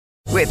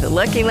With the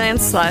Lucky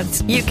Land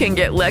Slots, you can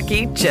get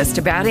lucky just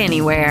about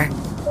anywhere.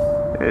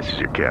 This is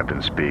your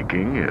captain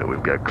speaking.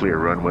 We've got clear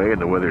runway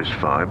and the weather's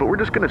fine, but we're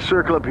just going to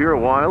circle up here a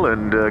while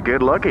and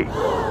get lucky.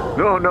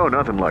 No,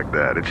 nothing like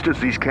that. It's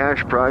just these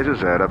cash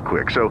prizes add up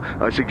quick. So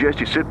I suggest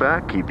you sit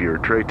back, keep your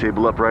tray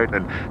table upright,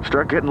 and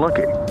start getting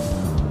lucky.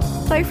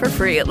 Play for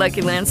free at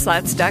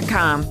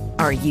LuckyLandSlots.com.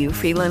 Are you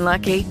feeling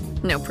lucky?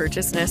 No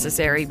purchase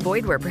necessary.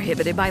 Void where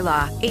prohibited by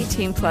law.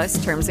 18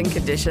 plus terms and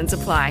conditions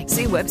apply.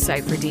 See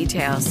website for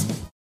details.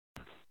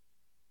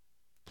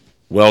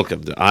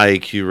 Welcome to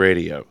IAQ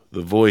Radio,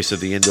 the voice of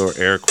the indoor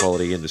air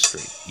quality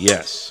industry.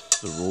 Yes,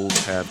 the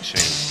rules have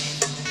changed.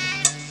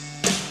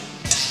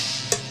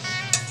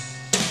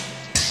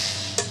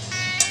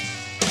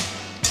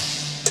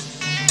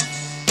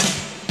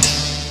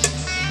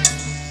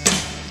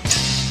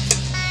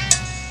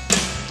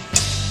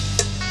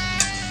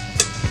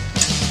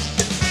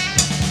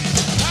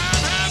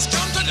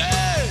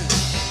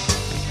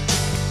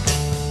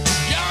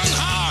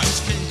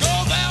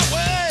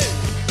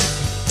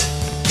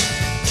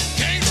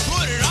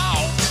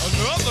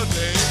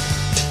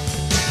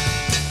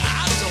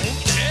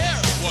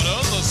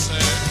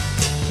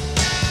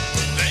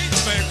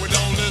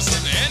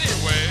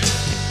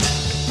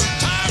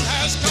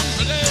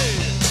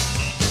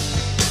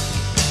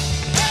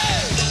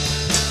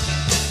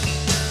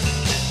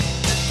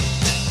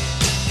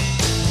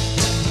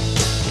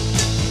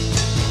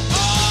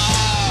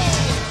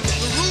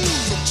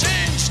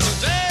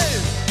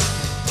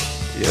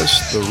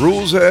 The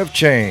rules have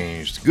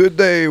changed. Good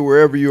day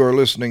wherever you are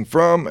listening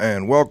from,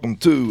 and welcome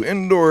to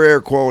Indoor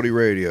Air Quality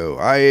Radio,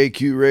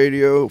 IAQ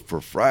Radio,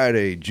 for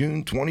Friday,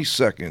 June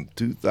 22nd,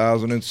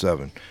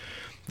 2007.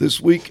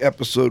 This week,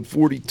 episode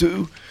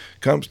 42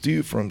 comes to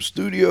you from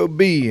Studio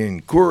B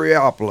in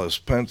Coraopolis,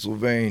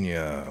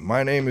 Pennsylvania.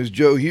 My name is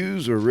Joe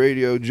Hughes, or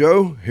Radio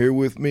Joe. Here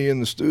with me in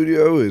the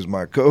studio is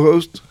my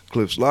co-host,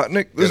 Cliff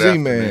Zlotnick, the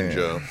Z-Man.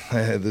 Joe.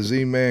 The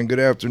Z-Man. Good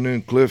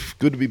afternoon, Cliff.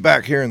 Good to be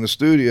back here in the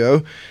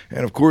studio.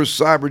 And, of course,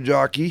 cyber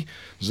jockey,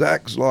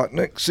 Zach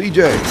Zlotnick.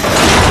 CJ.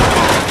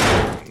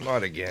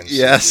 Not again.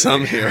 Yes,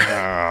 I'm here.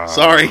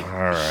 Sorry. All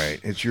right.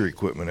 It's your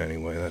equipment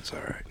anyway. That's all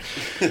right.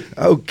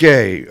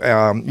 Okay.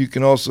 You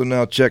can also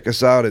now check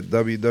us out at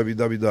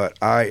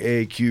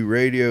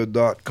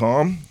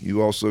www.iaqradio.com.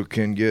 You also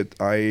can get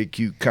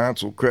IAQ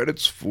console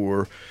credits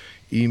for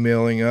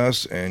emailing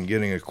us and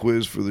getting a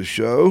quiz for the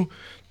show.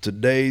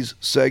 Today's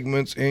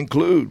segments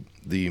include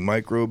the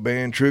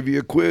Microband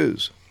Trivia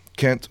Quiz,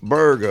 Kent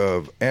Berg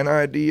of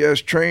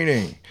NIDS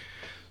Training,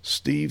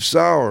 Steve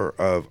Sauer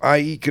of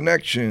IE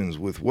Connections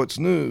with What's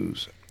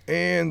News,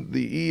 and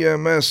the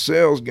EMS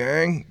Sales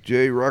Gang,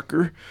 Jay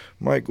Rucker,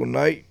 Michael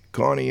Knight,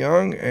 Connie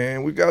Young,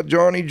 and we've got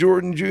Johnny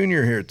Jordan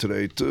Jr. here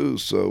today too,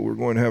 so we're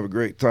going to have a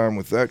great time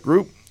with that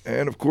group.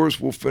 And, of course,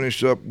 we'll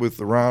finish up with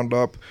the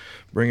roundup,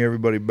 bring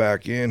everybody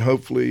back in.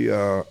 Hopefully,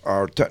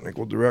 our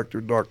technical director,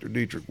 Dr.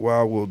 Dietrich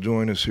Wow, will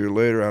join us here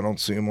later. I don't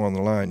see him on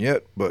the line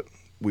yet, but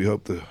we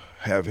hope to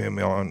have him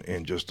on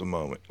in just a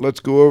moment. Let's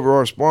go over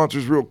our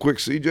sponsors real quick,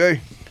 CJ.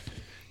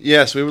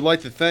 Yes, we would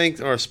like to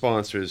thank our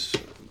sponsors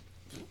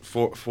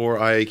for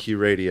IAQ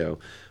Radio.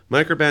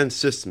 Microband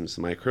Systems,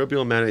 the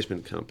microbial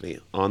management company,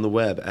 on the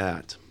web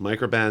at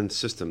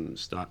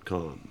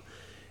microbandsystems.com.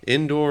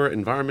 Indoor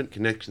Environment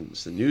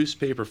Connections, the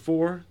newspaper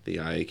for the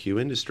IAQ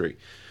industry.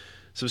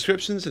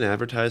 Subscriptions and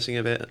advertising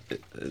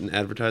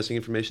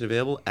information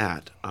available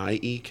at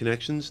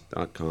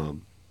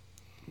ieconnections.com.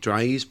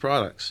 Dry-Ease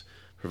Products,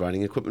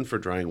 providing equipment for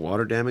drying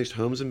water-damaged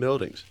homes and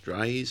buildings.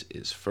 Dry-Ease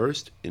is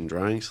first in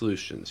drying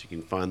solutions. You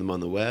can find them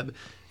on the web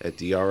at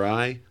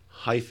dri-eaz.com.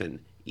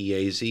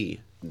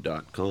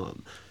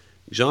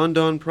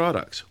 Jon-Don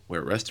Products,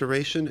 where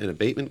restoration and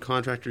abatement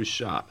contractors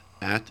shop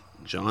at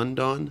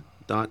jondon.com.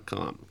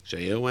 JONDON.com.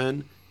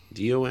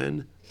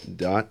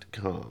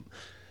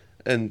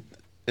 And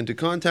to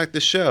contact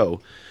the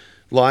show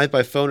live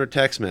by phone or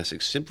text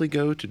message, simply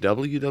go to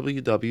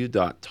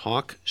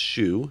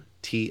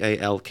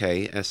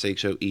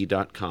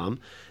www.talkshoe.com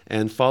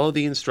and follow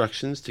the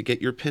instructions to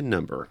get your PIN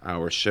number.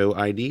 Our show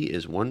ID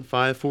is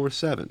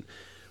 1547.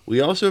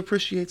 We also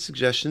appreciate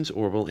suggestions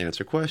or will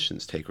answer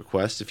questions. Take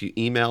requests if you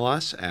email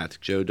us at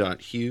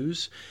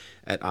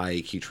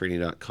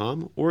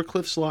joe.hughes@iaqtraining.com or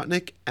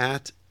cliffzlotnick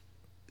at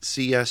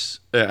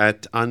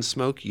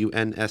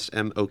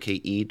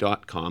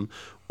unsmoke.com,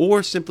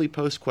 or simply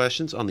post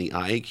questions on the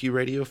IAQ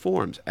Radio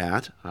forums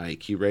at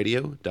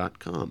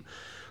iaqradio.com.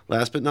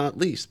 Last but not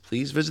least,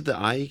 please visit the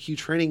IAQ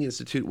Training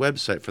Institute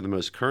website for the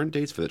most current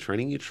dates for the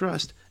training you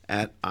trust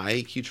at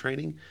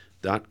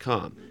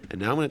iaqtraining.com. And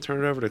now I'm going to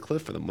turn it over to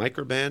Cliff for the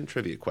Microband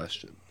Trivia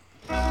question.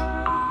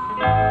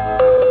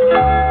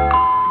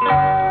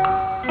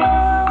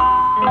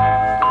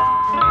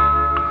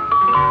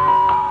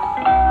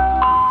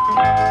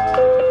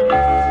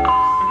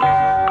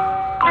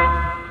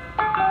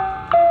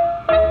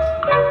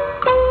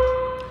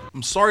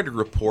 I'm sorry to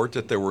report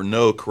that there were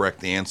no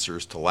correct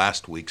answers to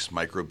last week's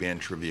Microband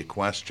Trivia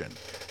question.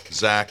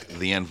 Zach,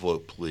 the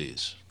envelope,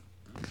 please.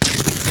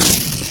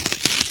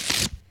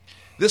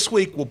 This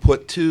week, we'll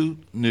put 2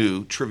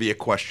 new trivia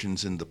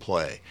questions into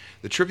play.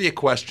 The trivia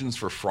questions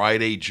for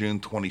Friday, June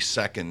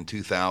 22nd,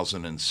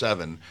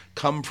 2007,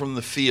 come from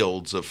the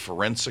fields of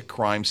forensic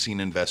crime scene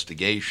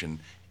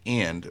investigation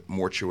and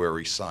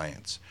mortuary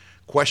science.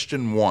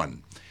 Question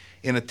 1.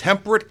 In a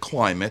temperate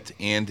climate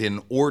and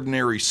in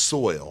ordinary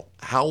soil,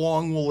 how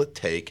long will it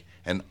take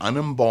an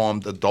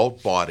unembalmed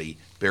adult body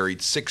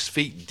buried 6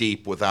 feet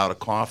deep without a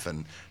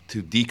coffin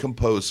to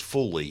decompose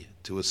fully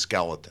to a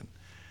skeleton?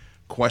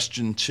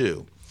 Question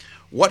 2.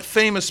 What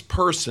famous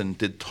person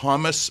did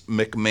Thomas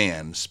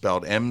McMahon,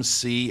 spelled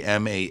M-C-M-A-H-O-N,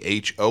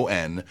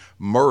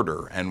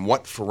 murder, and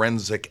what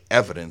forensic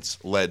evidence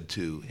led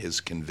to his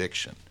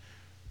conviction?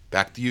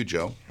 Back to you,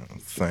 Joe.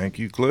 Thank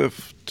you,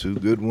 Cliff. 2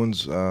 good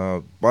ones.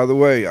 By the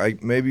way,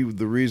 maybe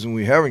the reason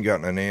we haven't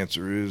gotten an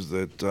answer is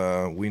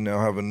that we now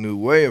have a new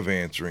way of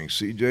answering.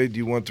 CJ, do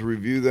you want to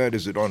review that?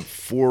 Is it on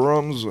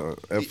forums?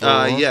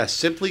 Yes.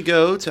 Simply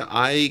go to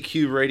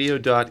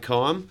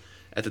IAQradio.com.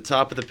 At the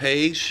top of the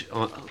page,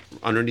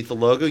 underneath the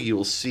logo, you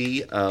will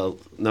see a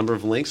number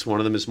of links. One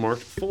of them is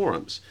marked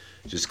Forums.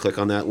 Just click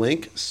on that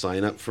link,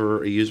 sign up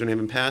for a username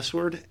and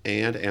password,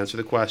 and answer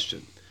the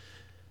question.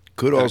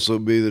 Could also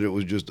be that it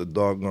was just a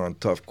doggone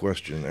tough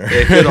question there.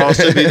 It could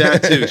also be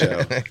that too,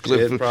 Joe.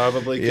 It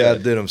probably could. Yeah,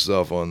 did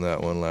himself on that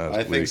one last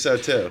week. I think so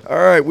too. All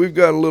right, we've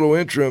got a little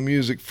intro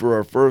music for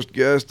our first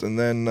guest, and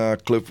then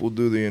Cliff will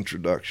do the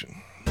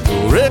introduction.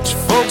 Rich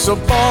folks are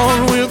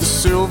born with a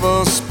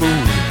silver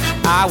spoon.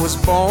 I was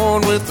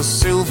born with a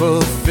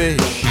silver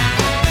fish.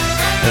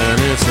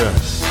 And it's a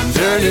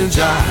dirty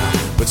job,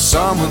 but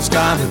someone's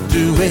gotta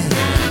do it.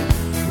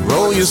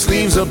 Roll your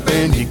sleeves up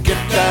and you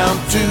get down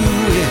to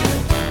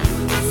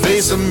it.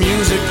 Face the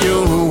music,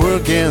 you're a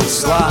working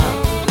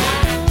slob,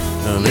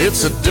 and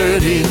it's a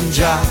dirty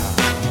job.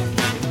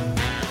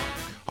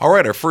 All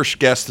right, our first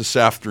guest this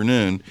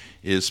afternoon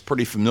is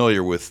pretty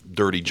familiar with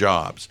dirty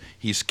jobs.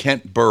 He's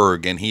Kent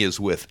Berg, and he is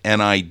with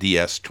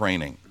NIDS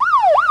Training.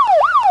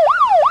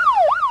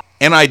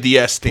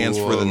 NIDS stands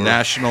for the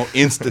National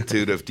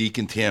Institute of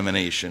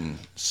Decontamination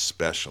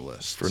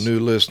Specialists. For new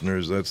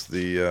listeners, that's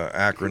the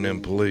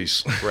acronym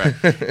police.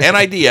 Correct.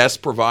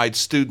 NIDS provides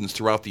students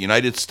throughout the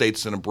United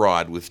States and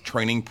abroad with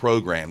training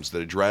programs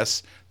that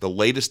address the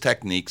latest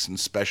techniques in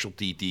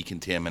specialty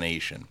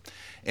decontamination.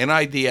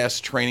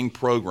 NIDS training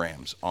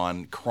programs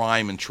on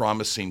crime and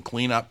trauma scene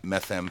cleanup,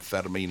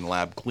 methamphetamine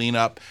lab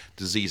cleanup,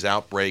 disease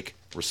outbreak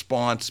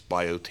response,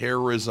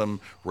 bioterrorism,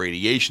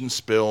 radiation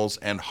spills,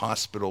 and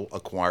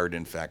hospital-acquired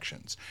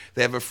infections.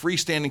 They have a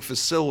freestanding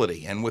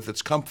facility, and with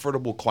its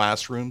comfortable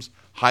classrooms,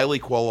 highly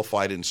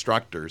qualified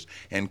instructors,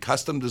 and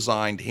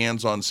custom-designed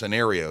hands-on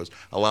scenarios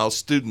allows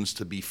students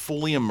to be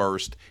fully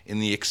immersed in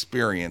the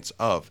experience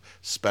of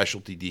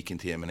specialty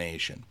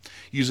decontamination.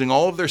 Using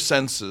all of their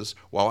senses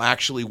while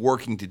actually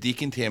working to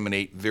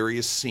decontaminate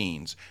various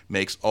scenes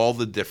makes all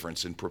the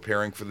difference in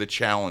preparing for the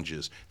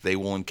challenges they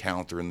will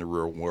encounter in the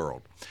real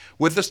world.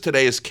 With us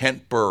today is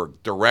Kent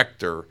Berg,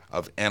 Director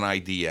of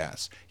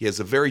NIDS. He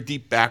has a very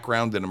deep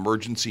background in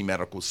emergency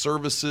medical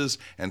services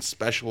and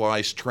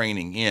specialized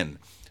training in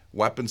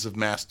weapons of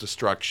mass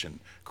destruction,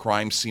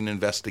 crime scene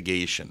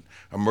investigation,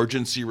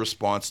 emergency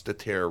response to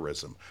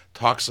terrorism,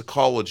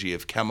 toxicology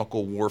of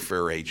chemical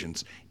warfare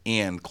agents,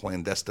 and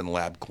clandestine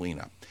lab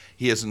cleanup.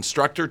 He is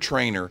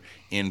instructor-trainer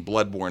in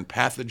bloodborne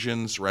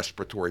pathogens,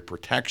 respiratory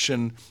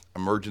protection,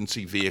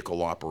 emergency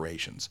vehicle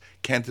operations.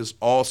 Kent is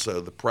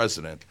also the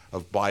president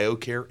of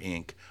BioCare,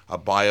 Inc., a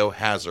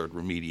biohazard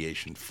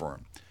remediation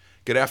firm.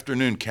 Good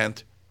afternoon,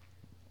 Kent.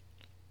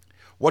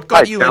 What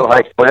got you?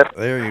 Hi, Cliff.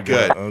 There you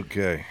Good. go.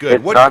 Okay.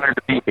 Good. It's an honor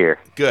to be here.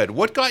 Good.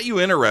 What got you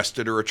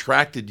interested or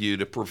attracted you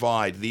to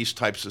provide these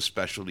types of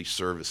specialty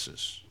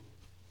services?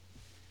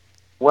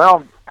 Well,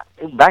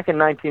 back in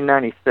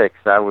 1996,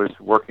 I was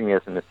working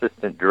as an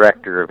assistant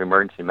director of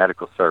emergency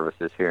medical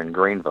services here in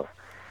Greenville.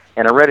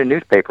 And I read a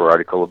newspaper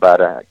article about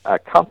a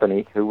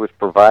company who was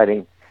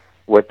providing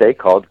what they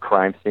called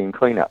crime scene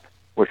cleanup,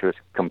 which was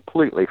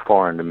completely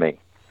foreign to me.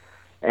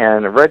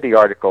 And I read the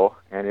article,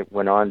 and it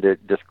went on to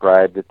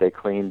describe that they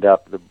cleaned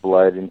up the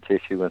blood and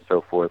tissue and so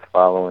forth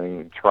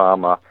following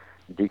trauma,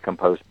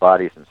 decomposed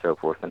bodies and so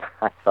forth. And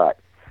I thought,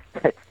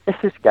 this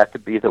has got to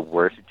be the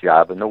worst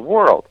job in the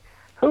world.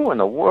 Who in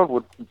the world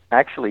would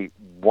actually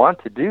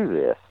want to do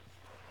this?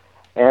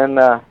 And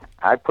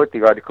I put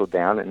the article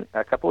down, and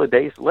a couple of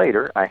days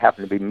later, I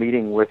happened to be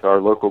meeting with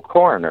our local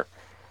coroner.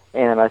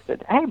 And I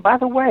said, hey, by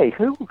the way,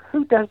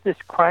 who does this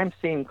crime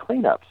scene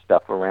cleanup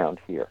stuff around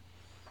here?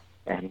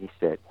 And he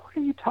said, what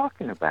are you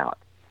talking about?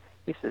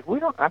 He said,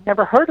 I've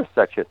never heard of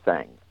such a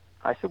thing.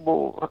 I said,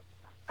 well,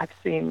 I've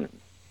seen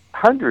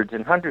hundreds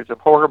and hundreds of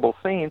horrible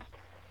scenes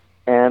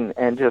and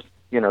just,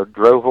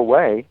 drove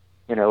away,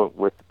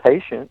 with the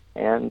patient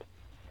and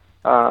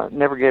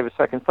never gave a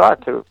second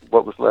thought to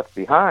what was left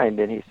behind.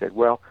 And he said,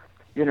 well,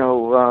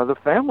 the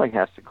family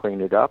has to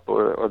clean it up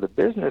or the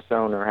business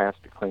owner has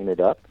to clean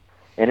it up.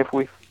 And if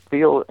we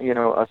feel,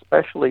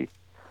 especially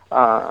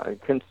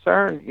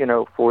concerned,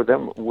 for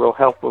them, we'll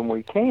help when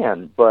we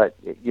can. But,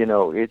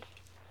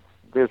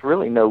 there's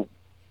really no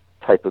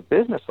type of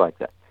business like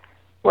that.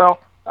 Well,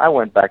 I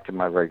went back to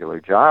my regular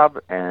job,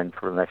 and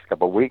for the next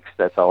couple of weeks,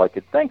 that's all I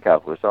could think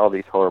of was all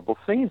these horrible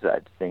scenes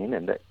I'd seen,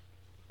 and that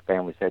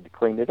families had to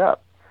clean it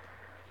up.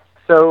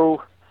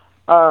 So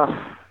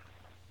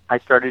I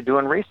started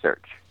doing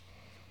research,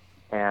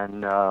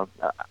 and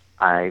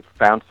I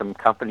found some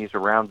companies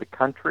around the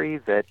country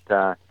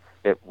that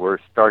were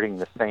starting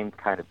the same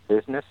kind of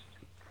business.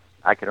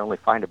 I could only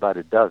find about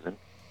a dozen,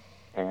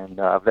 and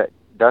that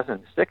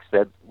dozen, 6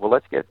 said, well,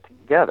 let's get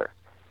together.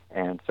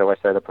 And so I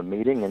set up a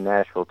meeting in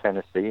Nashville,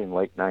 Tennessee in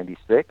late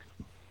 '96.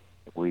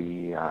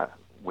 We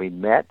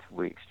met,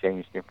 we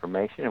exchanged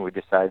information, and we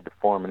decided to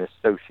form an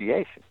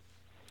association.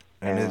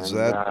 And is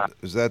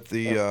that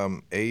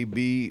the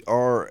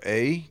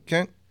ABRA,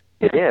 Kent?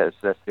 It is.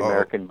 That's the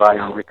American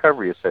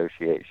Bio-Recovery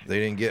Association. They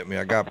didn't get me.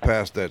 I got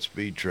past that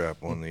speed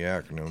trap on the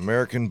acronym.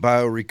 American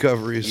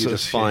Bio-Recovery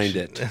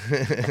Association. You defined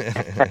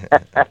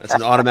it. That's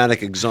an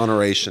automatic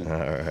exoneration. All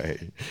right.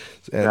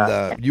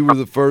 And you were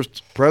the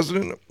first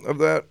president of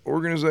that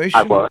organization?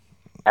 I was.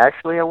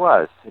 Actually, I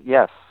was,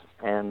 yes.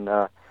 And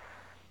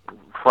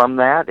from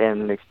that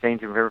and the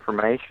exchange of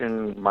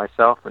information,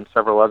 myself and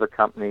several other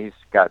companies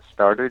got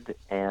started,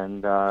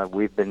 and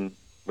we've been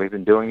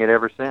doing it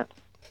ever since.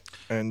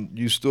 And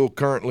you still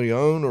currently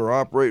own or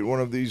operate one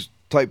of these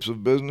types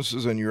of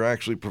businesses, and you're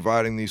actually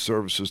providing these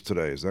services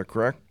today. Is that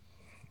correct?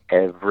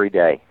 Every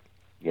day,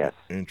 yes.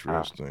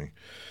 Interesting.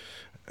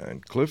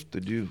 And Cliff,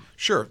 did you?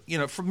 Sure.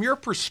 From your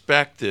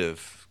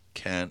perspective,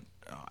 Kent,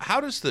 how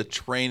does the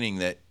training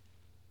that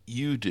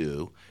you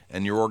do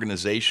and your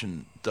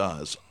organization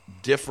does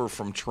differ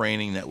from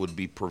training that would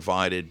be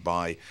provided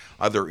by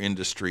other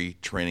industry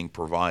training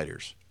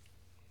providers?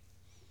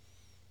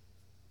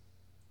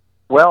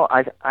 Well,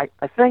 I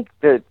think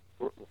that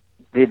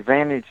the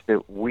advantage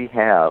that we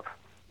have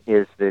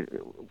is that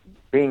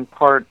being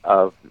part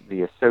of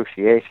the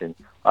association,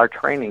 our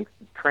training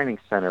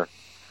center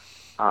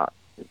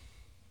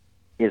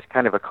is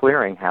kind of a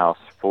clearinghouse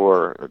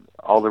for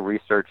all the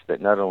research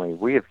that not only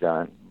we have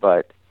done,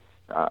 but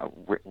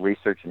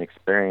research and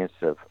experience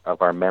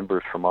of our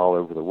members from all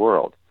over the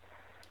world.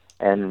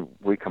 And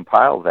we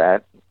compile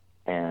that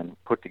and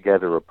put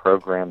together a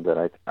program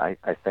that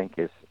I think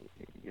is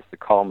the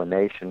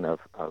culmination of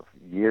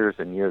years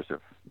and years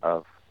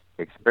of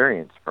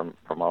experience from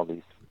all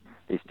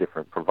these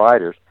different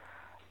providers.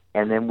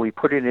 And then we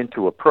put it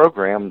into a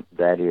program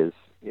that is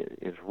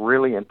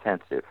really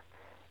intensive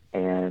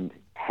and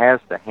has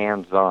the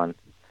hands-on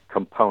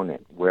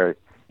component where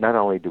not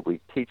only do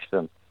we teach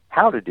them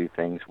how to do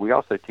things, we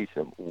also teach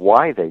them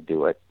why they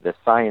do it, the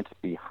science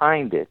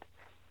behind it,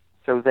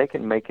 so they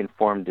can make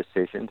informed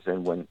decisions,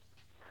 and when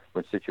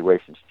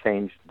situations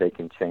change, they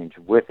can change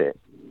with it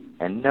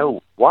and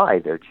know why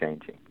they're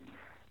changing.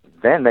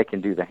 Then they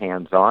can do the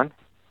hands-on,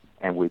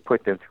 and we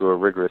put them through a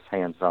rigorous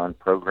hands-on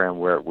program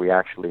where we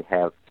actually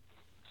have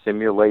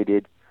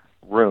simulated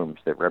rooms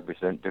that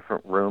represent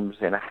different rooms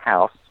in a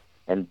house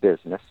and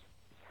business,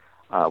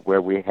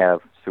 where we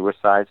have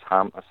suicides,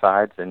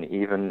 homicides, and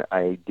even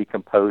a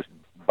decomposed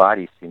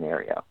body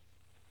scenario.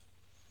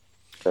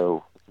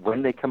 So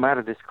when they come out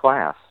of this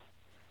class,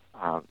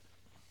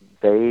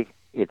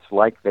 it's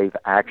like they've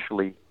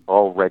actually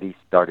already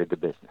started the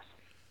business.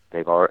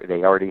 They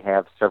already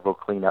have several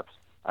cleanups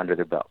under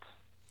their belts.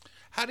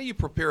 How do you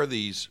prepare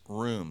these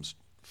rooms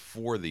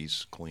for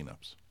these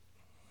cleanups?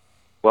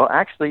 Well,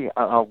 actually,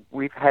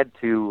 we've had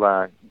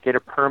to get a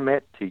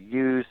permit to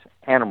use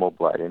animal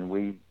blood, and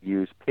we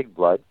use pig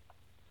blood.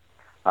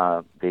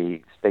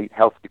 The state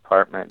health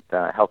department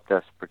helped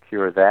us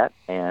procure that,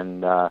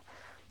 and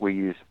we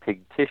use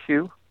pig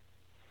tissue.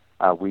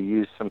 We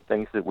use some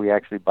things that we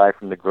actually buy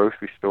from the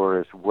grocery store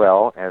as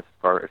well, as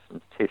far as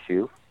some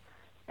tissue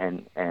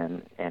and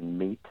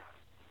meat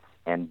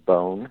and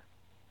bone.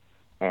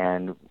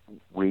 And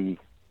we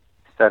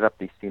set up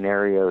these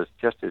scenarios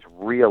just as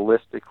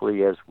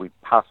realistically as we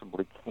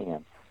possibly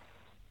can.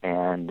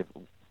 And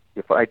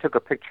if I took a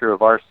picture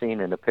of our scene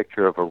and a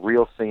picture of a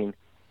real scene,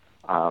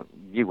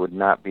 you would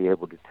not be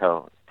able to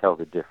tell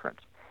the difference.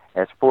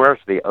 As far as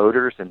the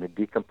odors and the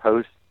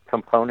decomposed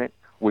component,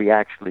 we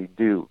actually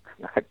do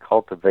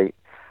cultivate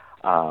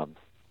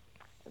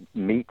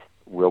meat.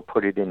 We'll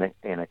put it in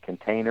a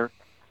container,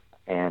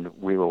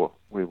 and we will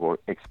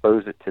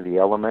expose it to the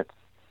elements.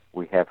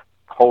 We have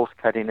holes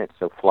cut in it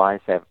so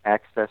flies have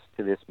access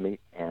to this meat,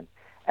 and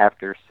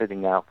after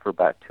sitting out for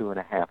about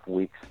 2.5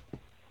 weeks,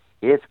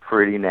 it's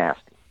pretty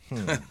nasty.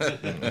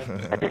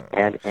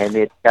 and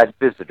it's got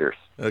visitors,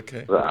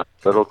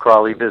 little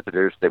crawly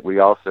visitors that we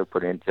also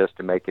put in just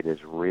to make it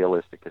as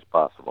realistic as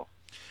possible.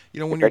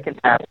 When they can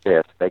tap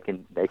this, they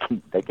can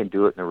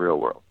do it in the real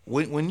world.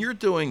 When you're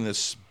doing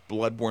this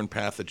bloodborne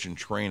pathogen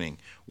training,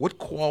 what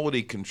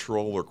quality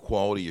control or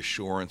quality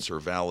assurance or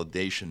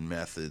validation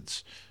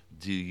methods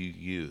do you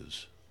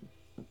use?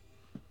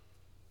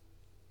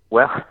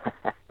 Well,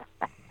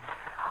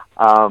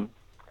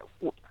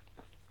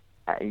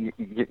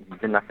 you're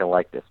not going to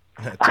like this.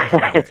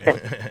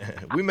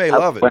 We may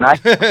love it.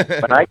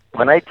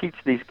 When I teach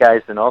these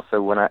guys, and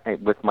also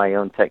with my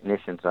own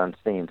technicians on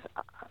scenes,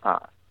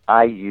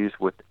 I use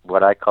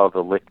what I call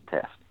the lick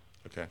test.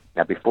 Okay.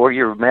 Now, before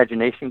your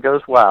imagination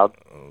goes wild,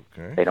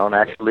 Okay. they don't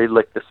actually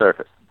lick the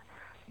surface.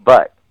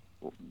 But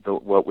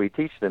what we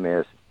teach them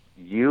is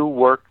you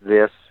work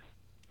this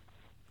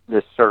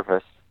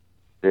surface,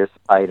 this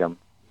item,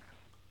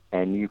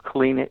 and you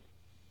clean it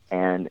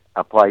and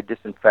apply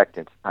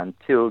disinfectants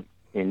until,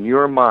 in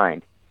your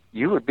mind,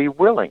 you would be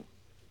willing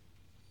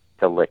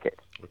to lick it.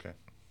 Okay.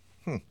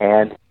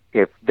 And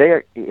if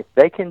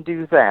they can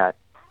do that,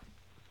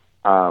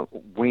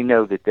 we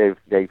know that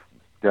they've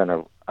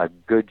done a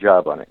good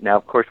job on it. Now,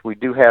 of course, we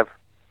do have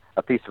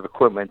a piece of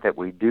equipment that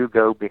we do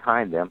go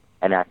behind them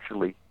and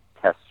actually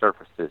test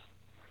surfaces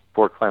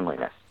for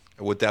cleanliness.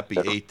 Would that be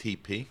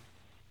ATP?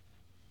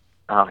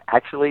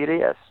 Actually, it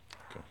is.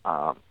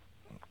 Okay.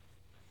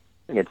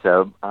 It's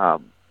a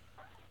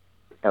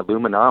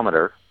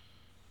luminometer.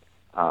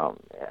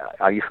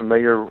 Are you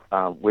familiar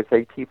with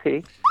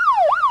ATP?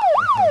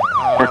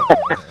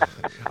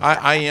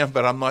 I am,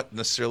 but I'm not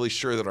necessarily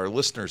sure that our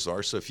listeners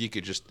are. So if you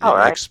could just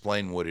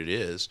explain what it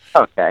is.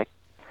 Okay.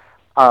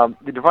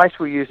 The device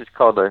we use is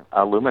called a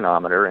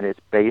luminometer, and it's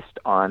based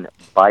on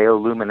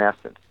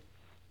bioluminescence.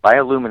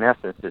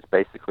 Bioluminescence is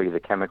basically the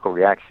chemical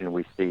reaction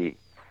we see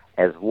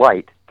as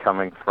light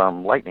coming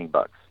from lightning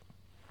bugs.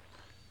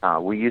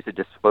 We use a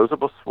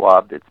disposable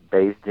swab that's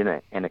bathed in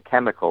a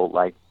chemical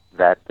like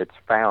that's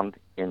found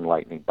in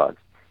lightning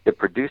bugs. It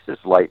produces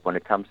light when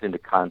it comes into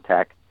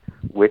contact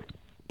with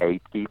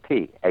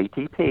ATP.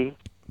 ATP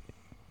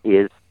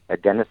is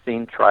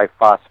adenosine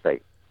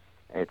triphosphate.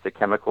 It's a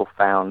chemical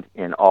found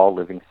in all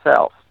living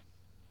cells.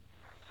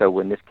 So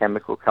when this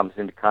chemical comes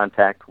into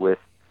contact with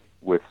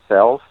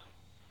cells,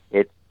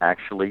 it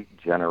actually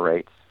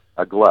generates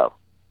a glow.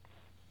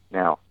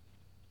 Now,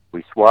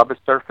 we swab a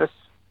surface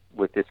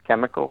with this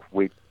chemical.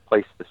 We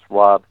place the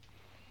swab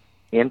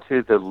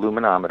into the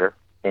luminometer,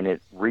 and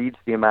it reads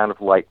the amount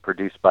of light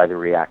produced by the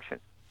reaction.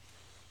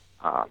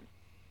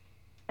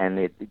 And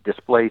it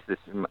displays this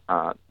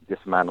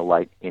amount of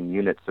light in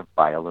units of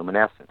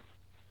bioluminescence.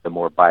 The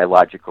more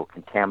biological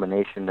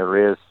contamination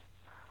there is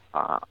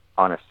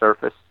on a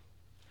surface,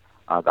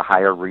 the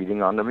higher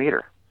reading on the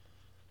meter.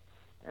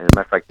 And as a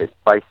matter of fact, this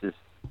device is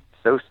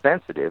so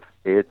sensitive,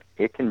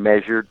 it can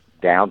measure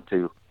down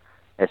to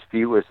as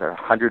few as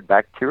 100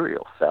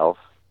 bacterial cells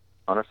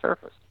on a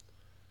surface.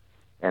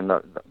 And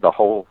the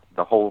whole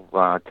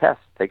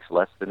test takes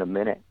less than a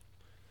minute.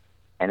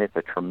 And it's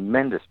a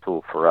tremendous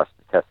tool for us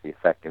to test the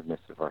effectiveness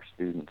of our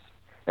students,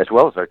 as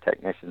well as our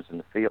technicians in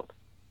the field.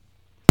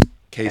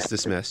 Case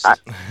dismissed.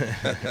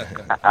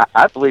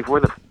 I believe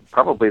we're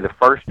probably the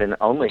first and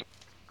only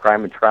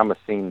crime and trauma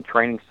scene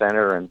training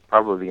center, and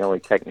probably the only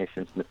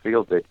technicians in the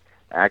field that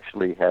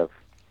actually have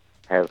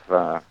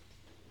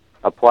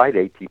applied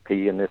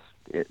ATP in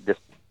this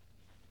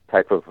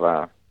type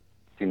of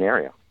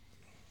scenario.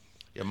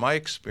 Yeah, my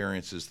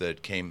experience is that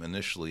it came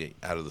initially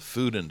out of the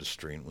food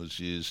industry and was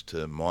used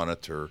to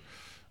monitor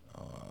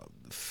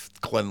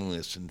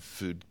cleanliness in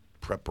food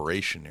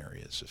preparation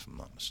areas, if I'm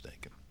not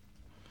mistaken.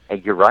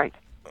 And you're right,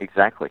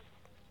 exactly.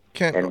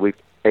 And we've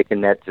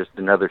taken that just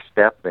another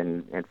step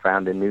and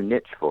found a new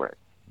niche for it.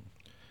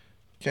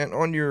 Kent,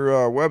 on your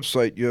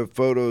website, you have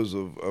photos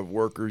of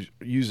workers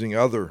using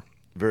other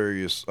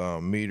various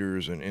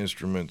meters and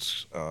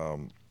instruments.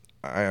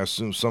 I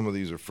assume some of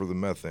these are for the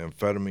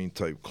methamphetamine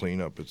type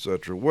cleanup,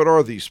 etc. What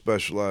are these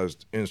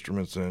specialized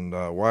instruments, and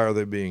why are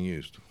they being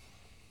used?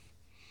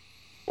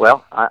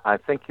 Well, I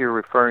think you're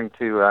referring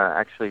to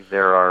actually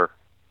there are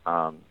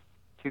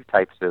two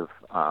types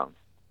of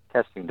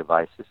testing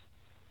devices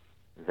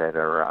that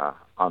are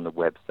on the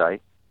website,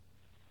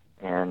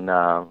 and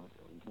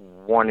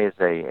one is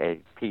a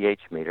pH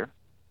meter.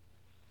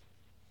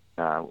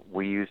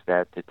 We use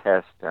that to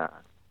test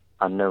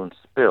unknown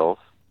spills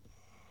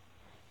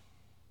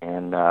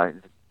and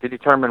to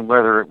determine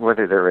whether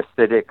they're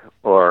acidic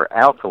or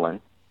alkaline,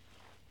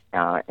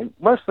 and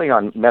mostly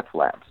on meth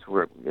labs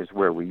is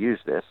where we use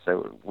this.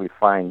 So we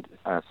find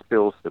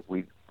spills that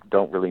we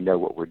don't really know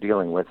what we're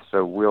dealing with,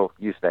 so we'll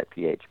use that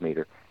pH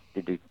meter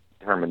to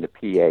determine the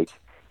pH,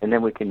 and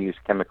then we can use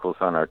chemicals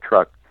on our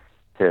truck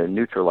to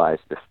neutralize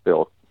the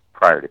spill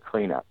prior to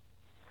cleanup.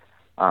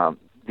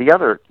 The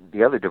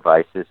other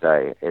device is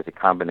a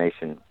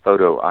combination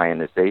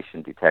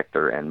photoionization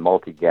detector and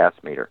multi-gas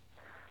meter.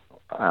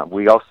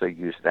 We also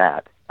use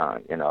that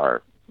in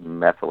our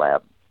meth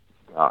lab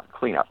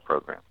cleanup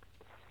program.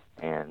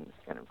 And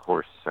of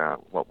course,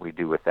 what we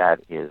do with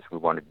that is we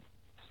want to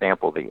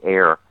sample the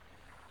air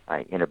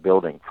in a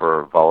building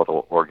for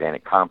volatile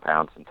organic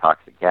compounds and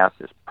toxic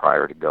gases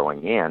prior to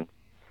going in,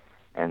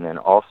 and then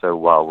also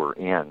while we're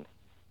in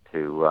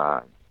to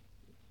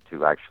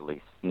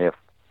actually sniff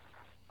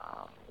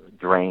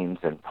drains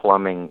and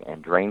plumbing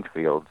and drain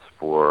fields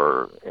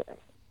for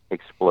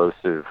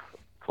explosive,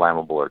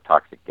 flammable, or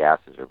toxic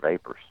gases or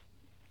vapors.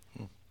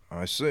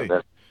 I see.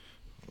 So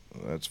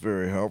that's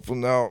very helpful.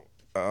 Now,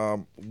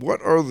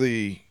 what are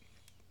the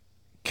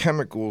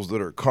chemicals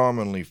that are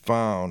commonly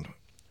found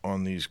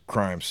on these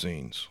crime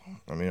scenes?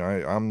 I mean,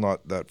 I'm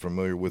not that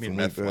familiar with them.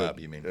 Meth lab,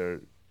 you mean?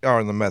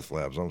 In the meth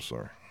labs, I'm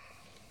sorry.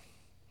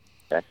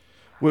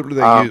 What do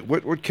they use?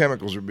 What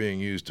chemicals are being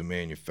used to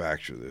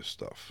manufacture this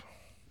stuff?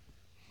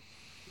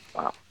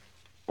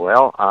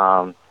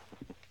 Well,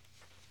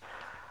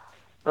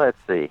 let's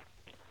see.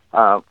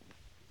 The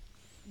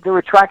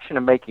attraction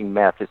of making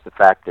meth is the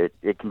fact that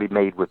it can be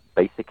made with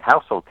basic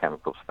household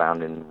chemicals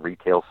found in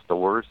retail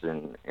stores,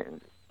 and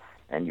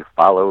you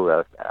follow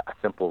a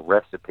simple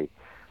recipe.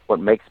 What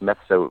makes meth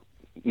so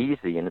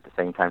easy and at the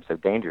same time so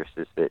dangerous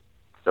is that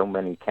so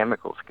many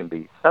chemicals can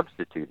be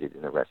substituted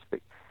in the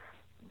recipe.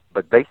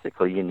 But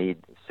basically, you need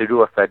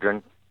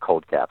pseudoephedrine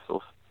cold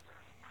capsules,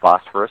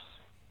 phosphorus,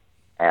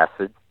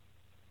 acid,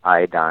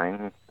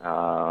 iodine,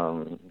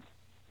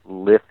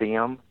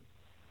 lithium,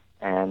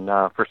 and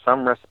for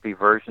some recipe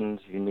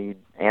versions, you need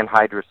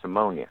anhydrous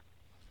ammonia.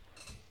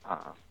 You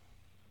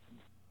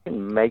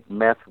can make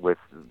meth with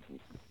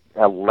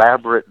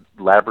elaborate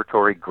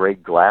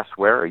laboratory-grade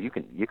glassware, or you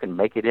can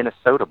make it in a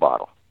soda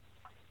bottle.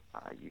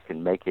 You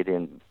can make it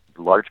in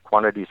large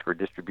quantities for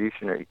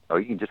distribution, or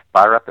you can just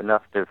fire up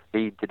enough to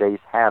feed today's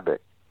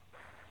habit.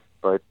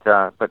 But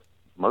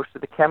most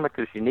of the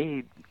chemicals you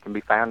need can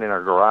be found in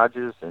our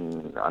garages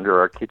and under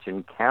our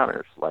kitchen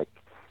counters, like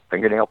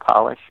fingernail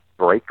polish,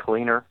 brake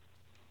cleaner,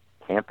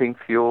 camping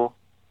fuel,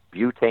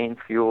 butane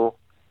fuel,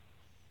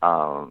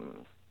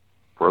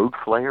 road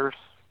flares,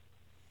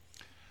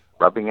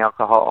 rubbing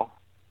alcohol,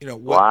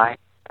 lye,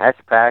 patch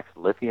packs,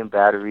 lithium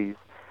batteries,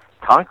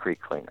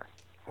 concrete cleaner.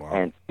 Wow.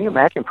 And can you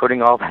imagine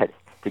putting all that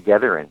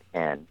together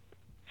and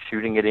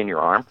shooting it in your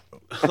arm?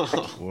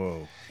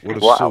 Whoa! What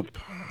a soup!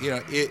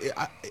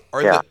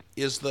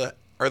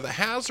 Are the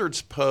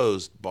hazards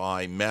posed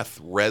by meth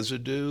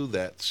residue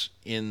that's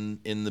in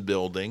the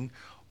building,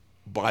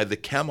 by the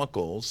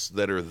chemicals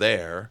that are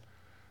there,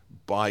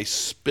 by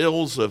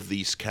spills of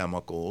these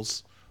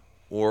chemicals,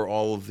 or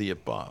all of the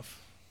above?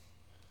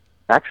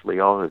 Actually,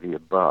 all of the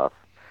above.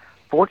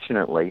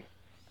 Fortunately,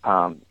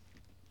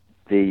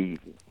 the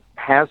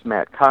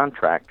hazmat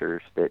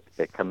contractors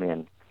that come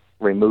in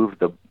remove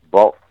the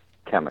bulk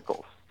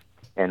chemicals,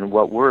 and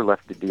what we're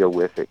left to deal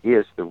with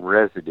is the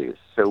residues.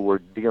 So we're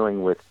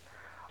dealing with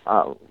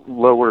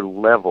lower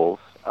levels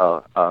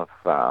of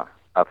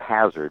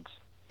hazards,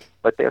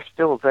 but they're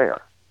still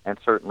there, and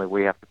certainly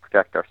we have to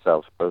protect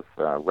ourselves, both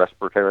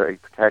respiratory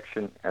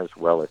protection as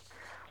well as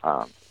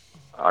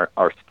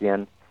our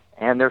skin.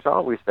 And there's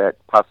always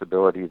that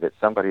possibility that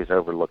somebody's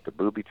overlooked a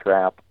booby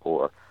trap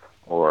or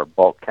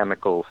bulk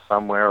chemicals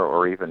somewhere,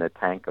 or even a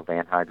tank of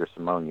anhydrous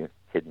ammonia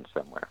hidden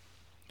somewhere.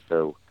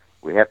 So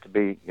we have to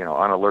be,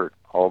 on alert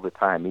all the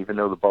time, even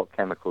though the bulk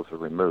chemicals are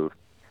removed.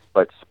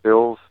 But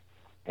spills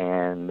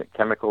and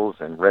chemicals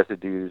and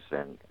residues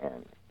and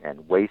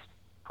waste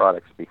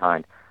products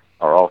behind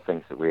are all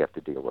things that we have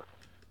to deal with.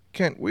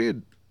 Kent, we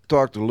had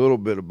talked a little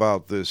bit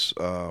about this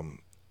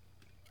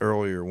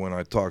earlier when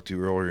I talked to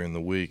you earlier in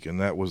the week, and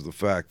that was the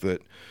fact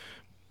that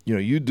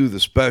you do the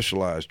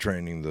specialized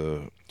training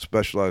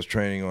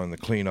on the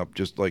cleanup,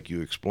 just like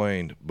you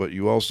explained, but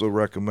you also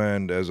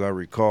recommend, as I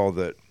recall,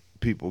 that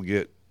people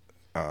get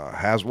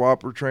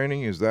HAZWOPER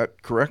training. Is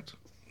that correct?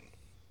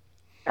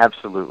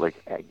 Absolutely.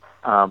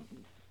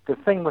 The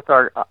thing with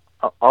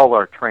all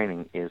our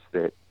training is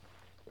that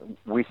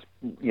we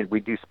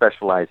do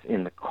specialize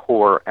in the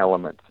core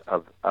elements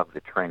of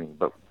the training,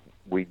 but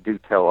we do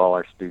tell all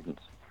our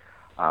students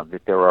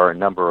that there are a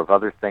number of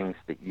other things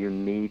that you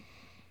need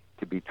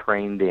to be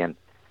trained in.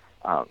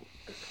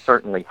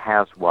 Certainly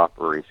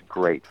HAZWOPER is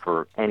great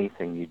for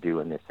anything you do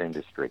in this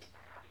industry,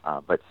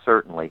 but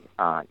certainly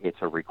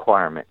it's a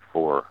requirement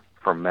for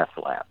meth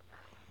lab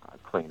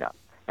cleanup.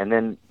 And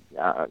then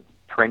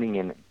training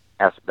in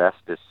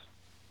asbestos,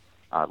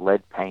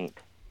 lead paint,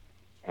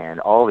 and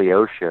all the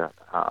OSHA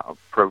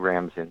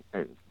programs, in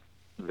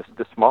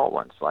the small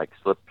ones like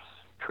slips,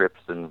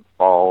 trips, and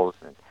falls,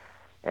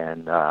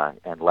 and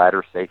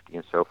ladder safety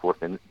and so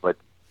forth, but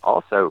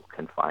also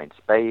confined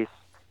space,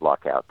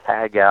 lockout,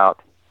 tagout,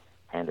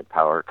 hand and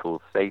power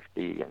tool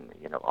safety,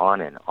 and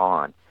on and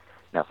on.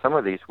 Now, some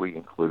of these we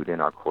include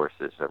in our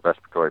courses: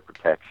 respiratory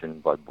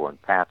protection, bloodborne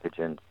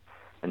pathogens,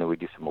 and then we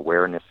do some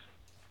awareness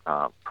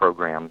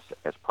programs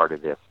as part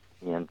of this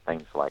in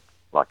things like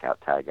lockout,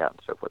 tagout, and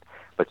so forth.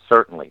 But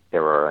certainly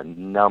there are a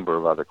number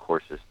of other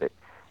courses that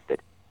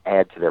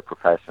add to their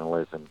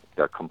professionalism,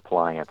 their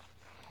compliance,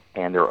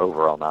 and their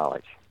overall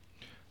knowledge.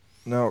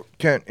 Now,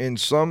 Kent, in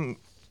some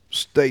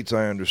states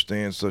I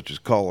understand, such as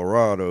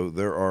Colorado,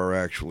 there are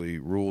actually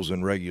rules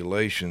and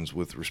regulations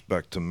with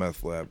respect to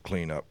meth lab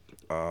cleanup.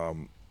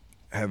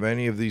 Have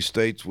any of these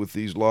states with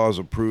these laws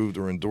approved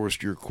or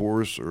endorsed your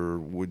course, or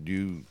would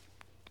you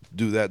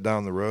do that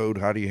down the road?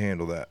 How do you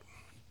handle that?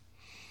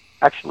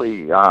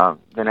 Actually, the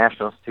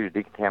National Institute of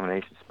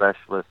Decontamination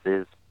Specialists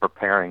is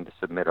preparing to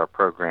submit our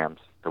programs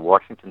to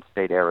Washington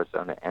State,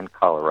 Arizona, and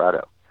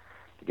Colorado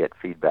to get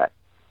feedback.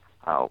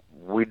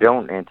 We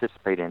don't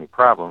anticipate any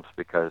problems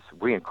because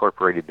we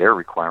incorporated their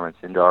requirements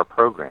into our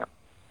program.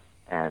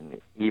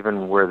 And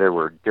even where there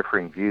were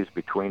differing views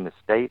between the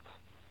states,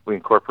 we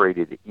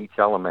incorporated each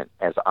element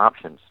as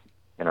options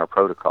in our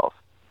protocols.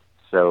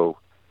 So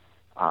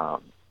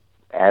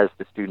as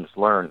the students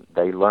learn,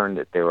 they learn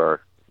that there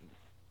are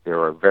there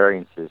are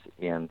variances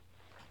in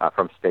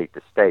from state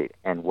to state,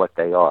 and what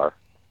they are,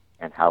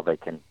 and how they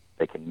can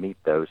meet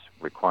those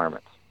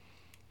requirements.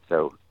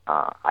 So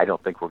I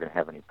don't think we're going to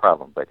have any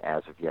problem. But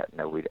as of yet,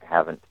 no, we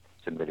haven't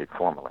submitted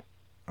formally.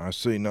 I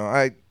see. Now,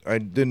 I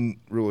didn't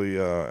really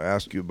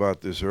ask you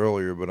about this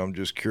earlier, but I'm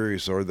just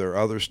curious. Are there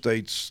other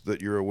states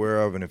that you're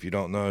aware of, and if you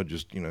don't know,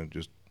 just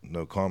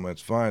no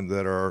comments, fine,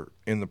 that are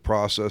in the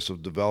process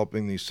of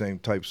developing these same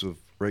types of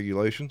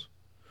regulations?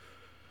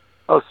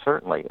 Oh,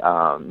 certainly.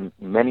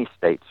 Many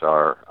states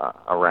are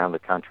around the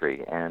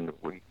country, and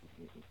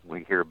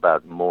we hear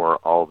about more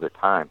all the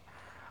time.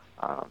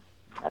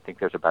 I think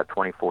there's about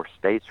 24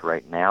 states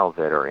right now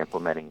that are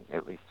implementing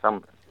at least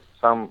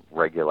some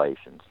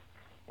regulations,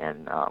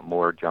 and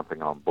more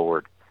jumping on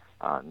board.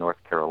 North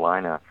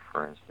Carolina,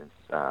 for instance,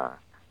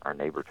 our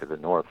neighbor to the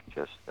north,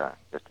 just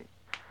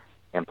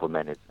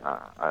implemented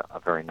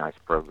a very nice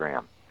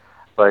program.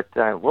 But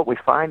what we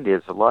find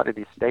is a lot of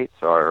these states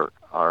are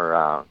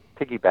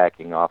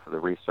piggybacking off of the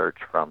research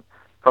from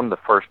the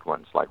first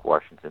ones, like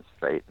Washington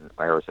State and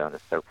Arizona.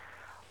 So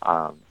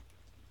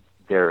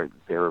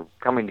they're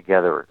coming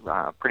together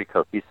pretty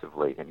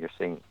cohesively, and you're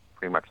seeing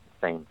pretty much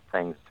the same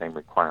things, same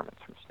requirements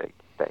from state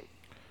to state,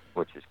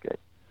 which is good.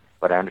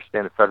 But I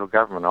understand the federal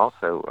government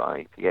also,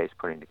 EPA, is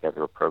putting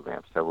together a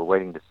program. So we're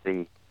waiting to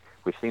see.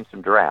 We've seen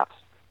some drafts,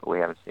 but we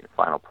haven't seen a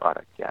final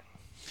product yet.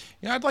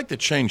 Yeah, I'd like to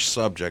change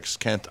subjects,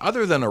 Kent.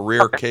 Other than a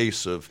rare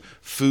case of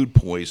food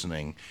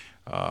poisoning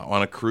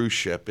on a cruise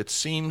ship, it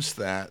seems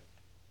that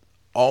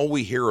all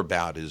we hear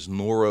about is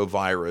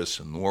norovirus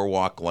and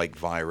Norwalk-like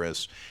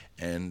virus.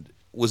 And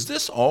was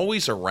this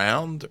always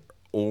around,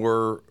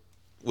 or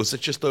was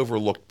it just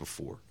overlooked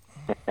before?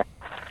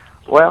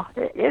 Well,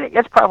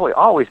 it's probably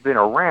always been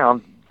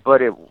around,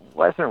 but it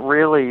wasn't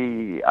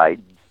really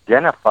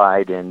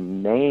identified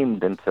and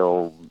named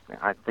until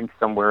I think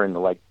somewhere in the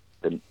late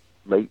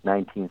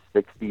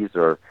 1960s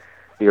or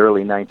the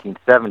early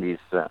 1970s,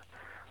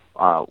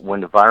 when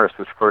the virus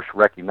was first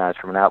recognized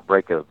from an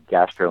outbreak of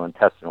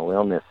gastrointestinal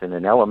illness in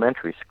an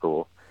elementary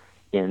school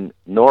in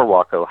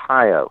Norwalk,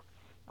 Ohio.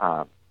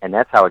 And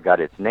that's how it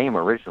got its name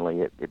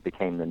originally. It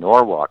became the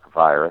Norwalk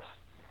virus,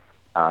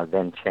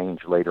 then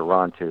changed later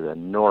on to the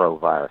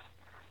norovirus.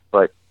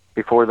 But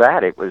before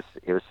that, it was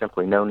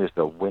simply known as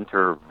the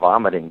winter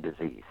vomiting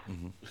disease.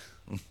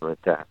 Mm-hmm.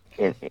 But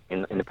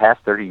in the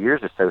past 30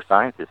 years or so,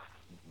 scientists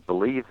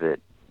believe that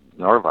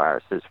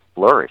norovirus has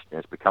flourished and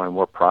is becoming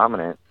more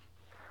prominent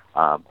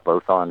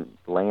both on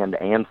land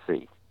and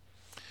sea.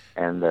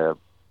 And the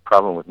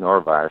problem with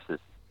norovirus is,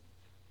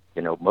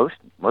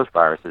 most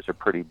viruses are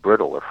pretty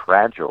brittle or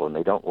fragile, and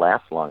they don't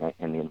last long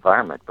in the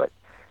environment. But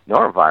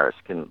norovirus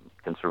can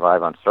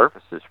survive on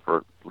surfaces for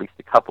at least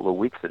a couple of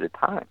weeks at a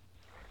time,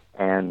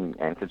 and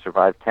can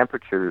survive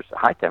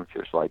high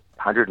temperatures like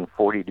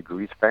 140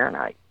 degrees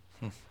Fahrenheit,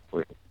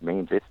 which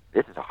means this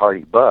is a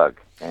hardy bug.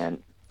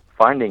 And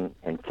finding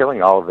and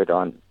killing all of it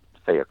on,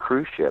 say, a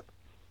cruise ship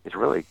is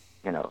really,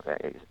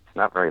 it's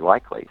not very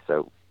likely.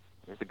 So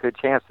there's a good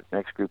chance that the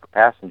next group of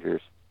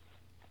passengers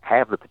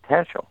have the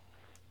potential,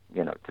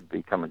 to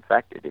become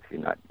infected if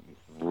you're not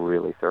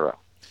really thorough.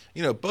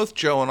 Both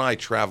Joe and I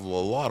travel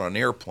a lot on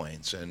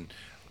airplanes, and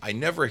I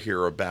never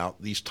hear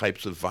about these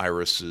types of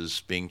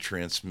viruses being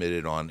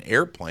transmitted on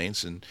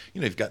airplanes. And,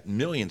 you've got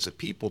millions of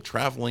people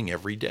traveling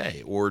every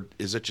day. Or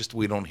is it just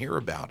we don't hear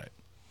about it?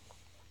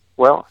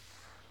 Well,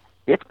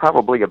 it's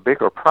probably a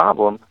bigger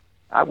problem.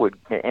 I would,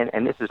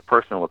 and this is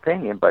personal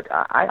opinion, but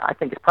I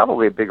think it's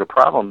probably a bigger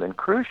problem than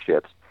cruise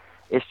ships.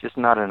 It's just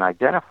not an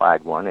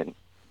identified one. And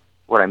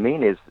what I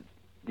mean is,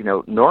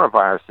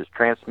 norovirus is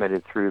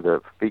transmitted through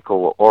the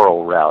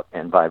fecal-oral route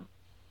and by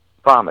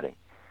vomiting.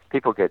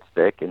 People get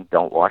sick and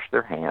don't wash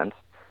their hands,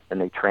 and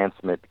they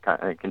transmit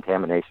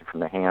contamination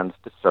from the hands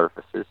to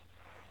surfaces.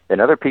 Then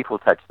other people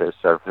touch those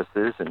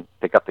surfaces and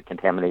pick up the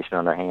contamination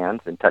on their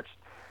hands and touch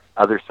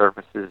other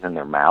surfaces in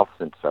their mouths,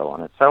 and so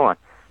on and so on.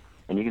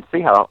 And you can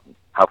see how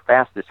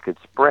fast this could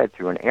spread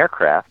through an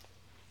aircraft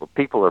where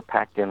people are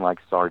packed in like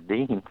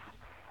sardines.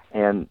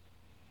 And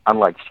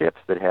unlike ships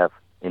that have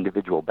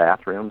individual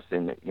bathrooms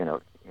in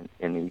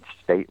each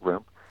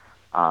stateroom,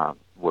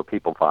 where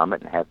people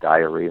vomit and have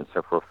diarrhea and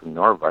so forth from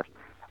norovirus,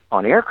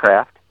 on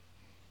aircraft,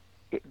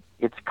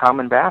 it's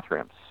common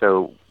bathrooms.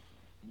 So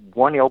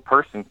one ill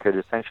person could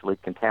essentially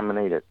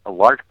contaminate a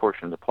large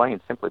portion of the plane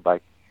simply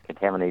by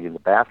contaminating the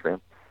bathroom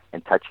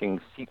and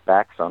touching seat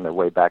backs on their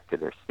way back to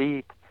their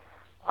seat.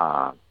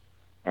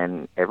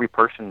 And every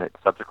person that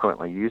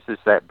subsequently uses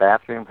that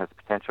bathroom has the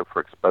potential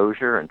for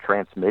exposure and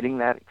transmitting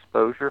that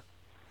exposure.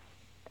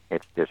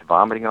 If there's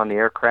vomiting on the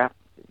aircraft,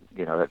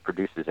 that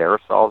produces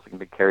aerosols that can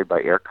be carried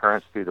by air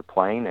currents through the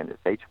plane and its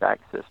HVAC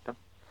system.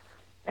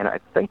 And I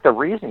think the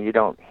reason you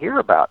don't hear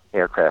about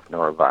aircraft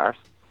norovirus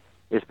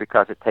is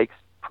because it takes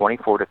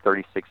 24 to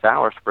 36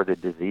 hours for the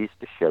disease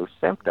to show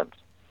symptoms.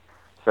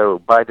 So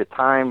by the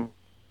time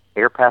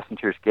air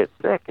passengers get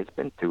sick, it's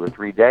been 2 or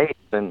 3 days,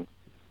 and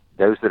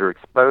those that are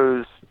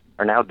exposed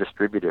are now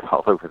distributed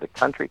all over the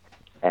country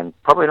and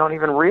probably don't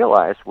even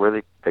realize where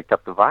they picked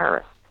up the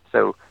virus.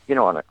 So,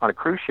 on a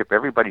cruise ship,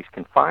 everybody's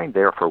confined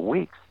there for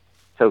weeks.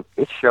 So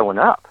it's showing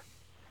up.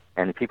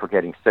 And people are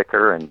getting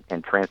sicker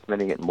and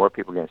transmitting it, and more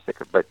people are getting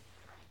sicker. But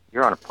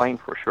you're on a plane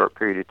for a short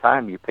period of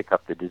time. You pick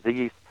up the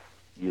disease.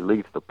 You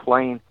leave the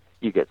plane.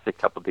 You get sick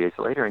a couple of days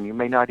later, and you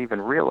may not even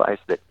realize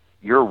that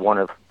you're one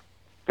of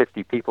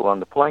 50 people on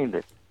the plane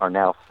that are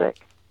now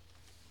sick.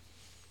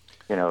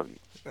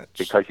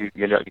 Because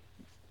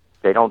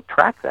they don't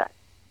track that.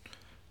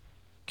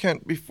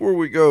 Kent, before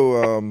we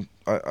go,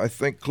 I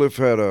think Cliff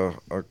had a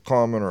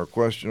comment or a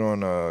question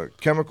on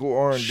chemical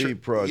R&D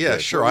project. Yeah,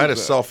 sure. I had a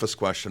selfish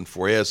question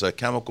for you. As a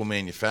chemical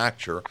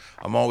manufacturer,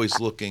 I'm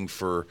always looking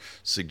for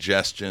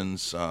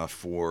suggestions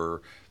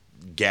for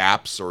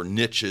gaps or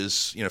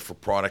niches, for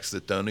products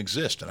that don't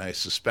exist. And I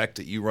suspect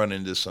that you run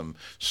into some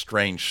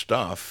strange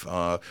stuff.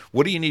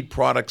 What do you need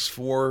products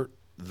for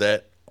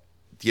that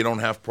you don't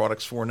have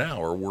products for now,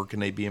 or where can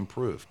they be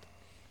improved?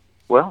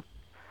 Well,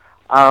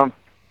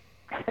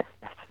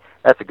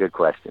 that's a good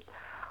question.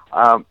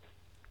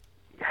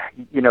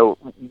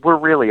 We're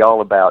really all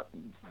about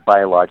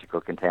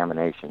biological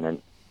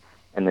contamination,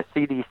 and the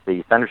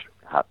CDC,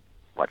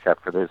 watch out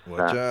for this.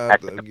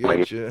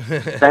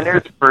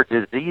 Centers for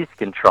Disease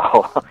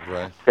Control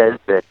right. says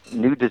that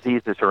new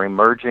diseases are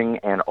emerging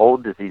and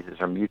old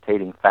diseases are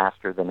mutating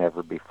faster than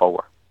ever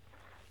before.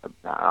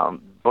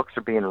 Books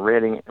are being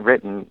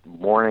written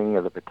warning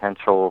of the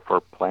potential for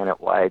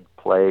planet-wide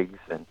plagues,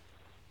 and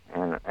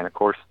of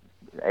course,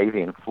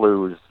 avian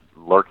flu is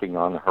lurking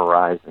on the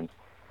horizon.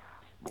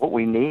 What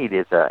we need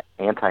is an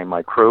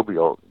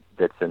antimicrobial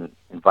that's an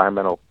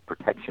Environmental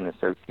Protection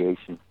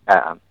Association.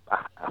 An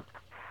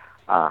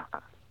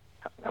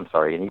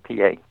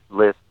EPA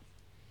list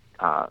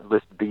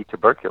B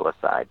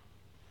tuberculoside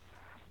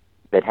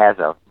that has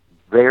a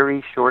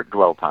very short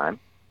dwell time,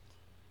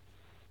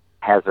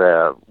 has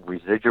a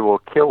residual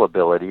kill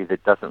ability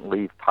that doesn't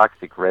leave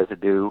toxic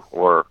residue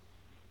or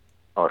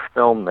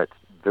film that's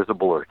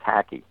visible or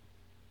tacky.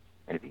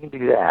 And if you can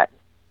do that,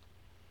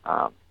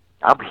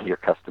 I'll be your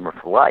customer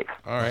for life.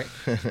 All right.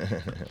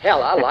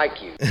 Hell, I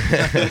like you.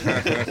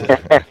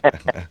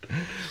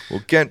 Well,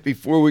 Kent,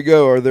 before we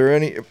go,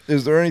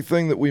 is there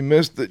anything that we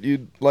missed that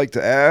you'd like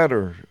to add,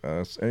 or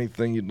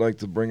anything you'd like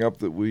to bring up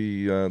that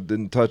we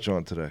didn't touch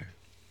on today?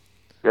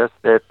 Just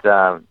that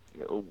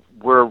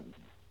we're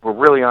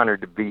really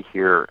honored to be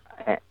here,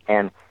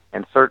 and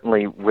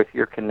certainly with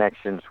your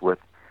connections with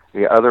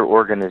the other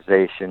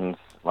organizations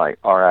like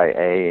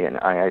RIA and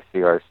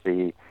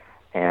IICRC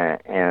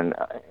and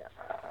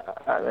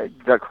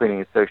Duck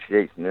Cleaning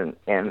Association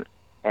and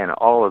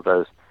all of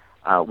those,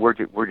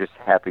 we're just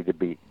happy to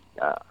be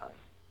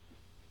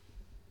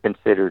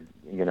considered,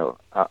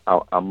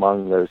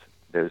 among those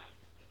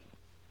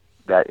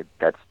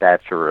that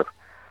stature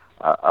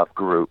of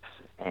groups,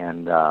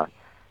 and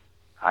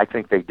I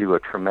think they do a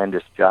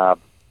tremendous job,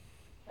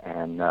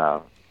 and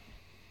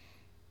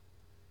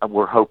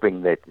we're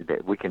hoping that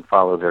we can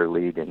follow their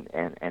lead,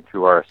 and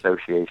through our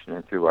association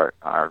and through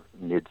our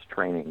NIDS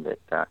training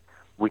that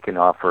we can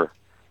offer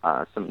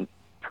some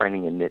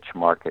training in niche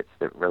markets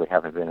that really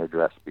haven't been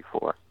addressed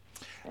before.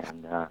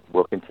 And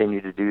we'll continue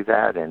to do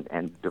that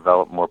and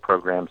develop more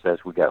programs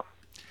as we go.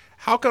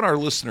 How can our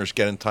listeners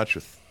get in touch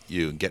with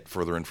you and get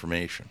further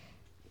information?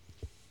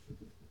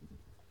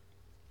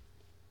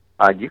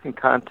 You can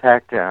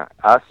contact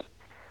us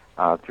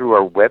through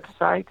our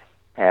website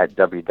at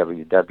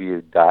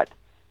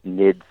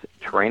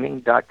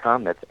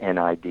www.nidstraining.com. That's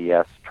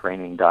NIDS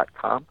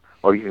training.com.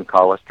 Or you can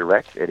call us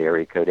direct at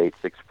area code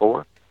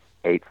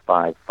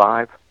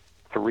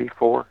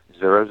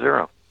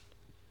 864-855-3400.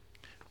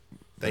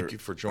 Thank you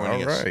for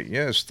joining us. All right.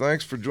 Yes,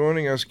 thanks for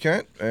joining us,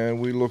 Kent, and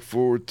we look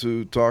forward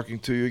to talking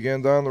to you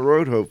again down the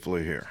road,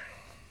 hopefully, here.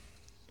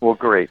 Well,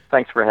 great.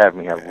 Thanks for having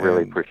me. I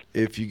really appreciate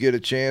it. If you get a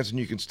chance and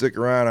you can stick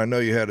around, I know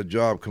you had a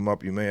job come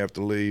up. You may have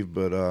to leave,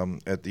 but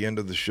at the end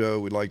of the show,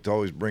 we'd like to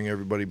always bring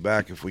everybody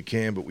back if we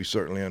can, but we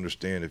certainly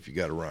understand if you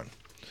got to run.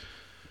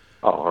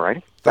 All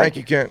right. Thank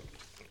you, Kent.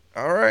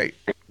 All right.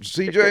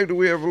 CJ, do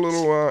we have a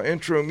little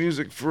intro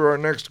music for our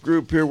next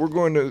group here? We're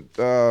going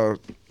to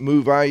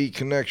move IE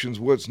Connections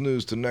What's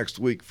News to next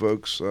week,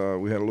 folks.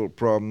 We had a little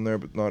problem there,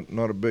 but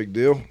not a big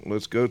deal.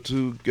 Let's go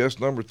to guest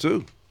number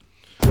 2.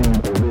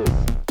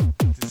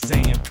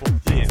 Sample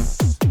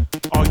this.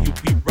 All you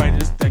be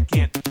writers that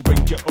can't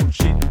bring your own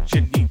shit,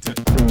 you need to.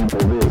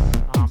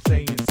 I'm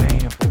saying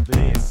sample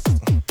this.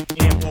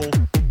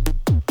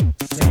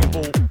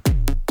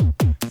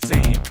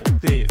 Sample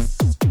this.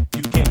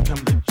 You can't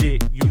come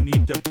legit, you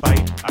need to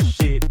bite our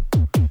shit.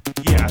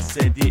 Yeah, I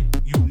said it,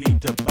 you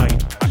need to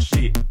bite our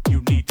shit.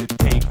 You need to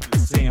take the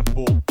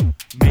sample,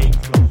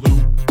 make the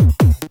loop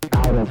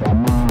out of our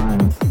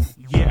minds.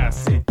 Yeah, I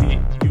said it,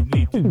 you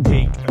need to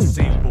take a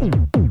sample,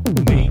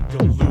 make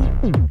the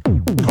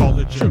loop, call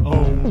it your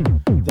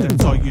own.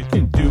 That's all you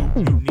can do,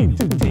 you need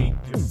to take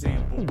the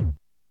sample.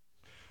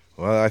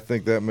 Well, I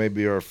think that may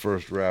be our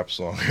first rap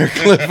song here,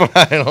 Cliff.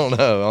 I don't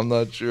know. I'm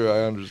not sure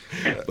I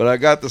understand. But I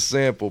got the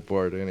sample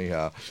part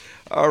anyhow.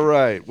 All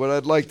right. What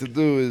I'd like to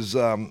do is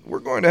we're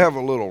going to have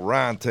a little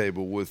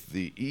roundtable with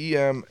the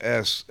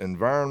EMS,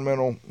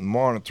 Environmental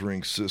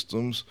Monitoring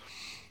Systems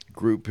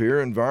group here.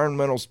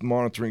 Environmental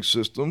Monitoring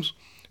Systems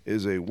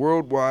is a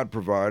worldwide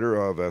provider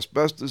of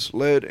asbestos,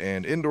 lead,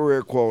 and indoor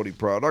air quality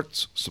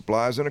products,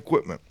 supplies, and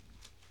equipment.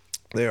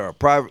 They are a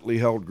privately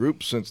held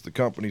group since the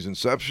company's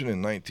inception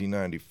in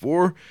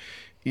 1994.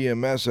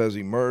 EMS has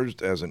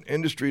emerged as an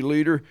industry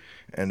leader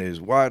and is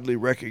widely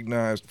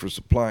recognized for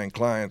supplying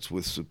clients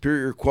with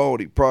superior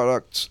quality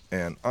products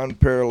and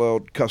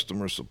unparalleled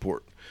customer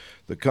support.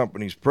 The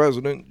company's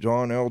president,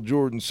 John L.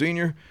 Jordan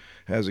Sr.,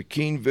 has a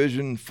keen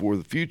vision for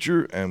the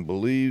future and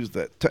believes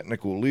that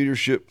technical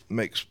leadership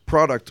makes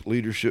product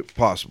leadership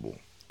possible.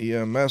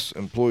 EMS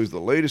employs the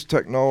latest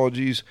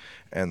technologies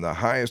and the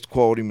highest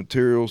quality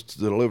materials to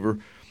deliver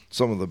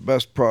some of the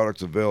best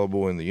products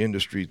available in the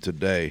industry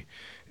today.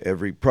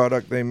 Every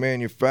product they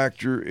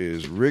manufacture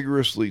is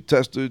rigorously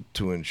tested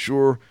to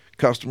ensure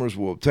customers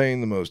will obtain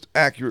the most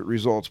accurate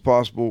results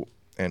possible,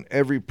 and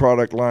every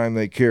product line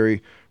they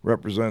carry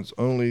represents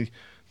only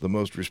the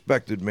most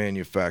respected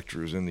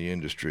manufacturers in the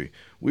industry.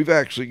 We've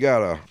actually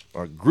got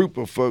a group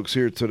of folks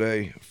here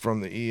today from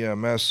the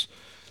EMS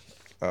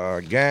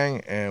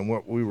gang, and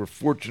what we were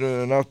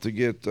fortunate enough to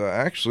get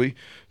actually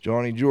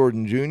Johnny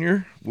Jordan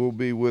Jr. will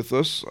be with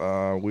us.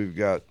 We've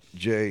got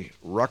Jay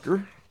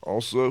Rucker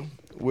also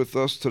with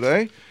us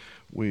today.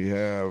 We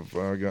have,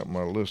 I got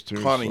my list here.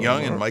 Connie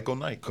Young and Michael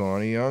Knight.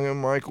 Connie Young and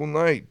Michael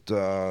Knight.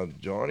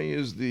 Johnny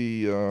is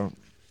the,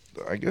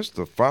 I guess,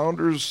 the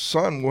founder's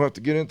son. We'll have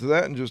to get into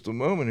that in just a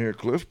moment here,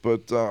 Cliff.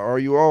 But are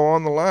you all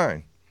on the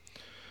line?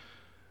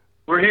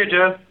 We're here,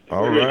 Joe.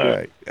 All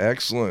right.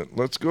 Excellent.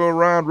 Let's go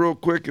around real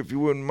quick, if you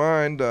wouldn't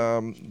mind.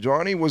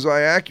 Johnny, was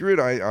I accurate?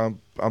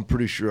 I'm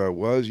pretty sure I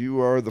was.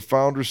 You are the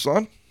founder's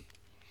son?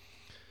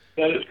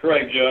 That is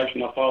correct, Joe.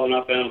 Actually, my father and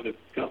I founded the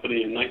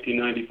company in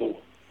 1994.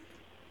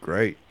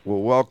 Great.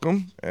 Well,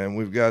 welcome. And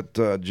we've got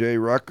Jay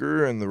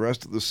Rucker and the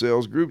rest of the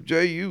sales group.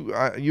 Jay, you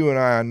and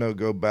I know,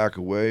 go back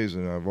a ways,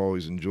 and I've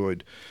always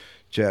enjoyed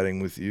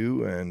chatting with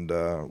you and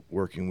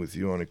working with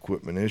you on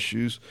equipment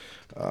issues.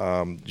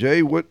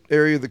 Jay, what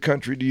area of the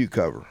country do you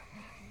cover?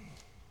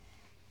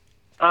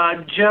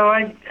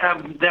 Joe,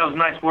 that was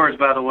nice words,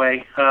 by the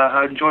way.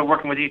 I enjoy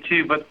working with you,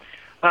 too. But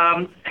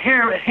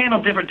here, I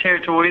handle different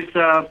territories,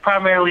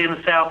 primarily in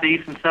the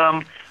southeast and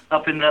some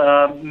up in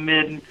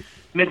the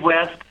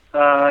Midwest.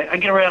 I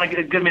get around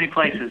a good many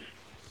places.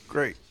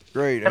 Great.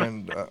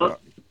 And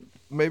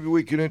maybe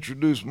we can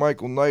introduce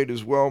Michael Knight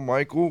as well.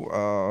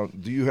 Michael,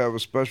 do you have a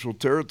special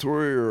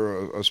territory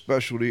or a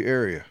specialty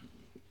area?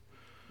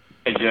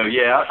 Hey, Joe.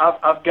 Yeah,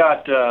 I've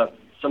got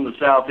some of the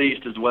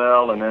southeast as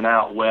well, and then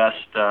out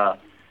west,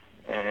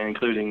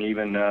 including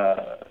even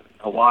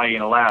Hawaii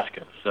and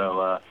Alaska.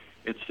 So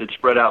it's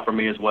spread out for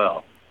me as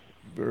well.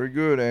 Very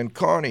good. And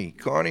Connie,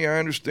 I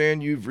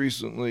understand you've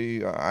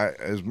recently,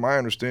 as my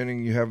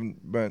understanding,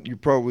 you're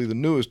probably the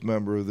newest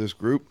member of this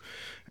group.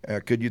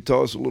 Could you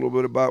tell us a little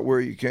bit about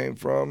where you came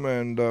from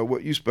and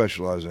what you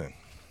specialize in?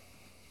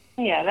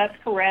 Yeah, that's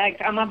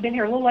correct. I've been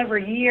here a little over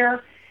a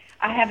year.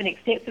 I have an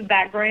extensive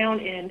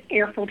background in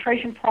air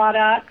filtration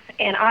products,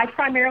 and I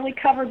primarily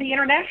cover the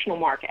international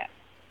market.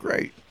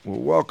 Great.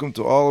 Well, welcome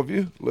to all of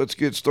you. Let's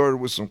get started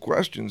with some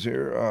questions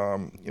here.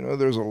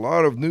 There's a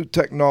lot of new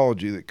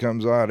technology that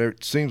comes out,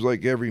 it seems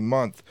like every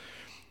month,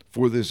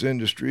 for this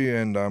industry,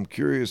 and I'm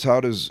curious,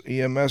 how does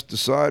EMS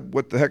decide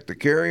what the heck to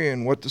carry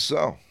and what to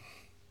sell?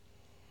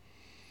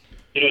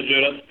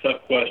 Joe, that's a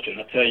tough question.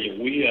 I tell you,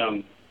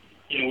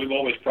 we've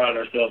always prided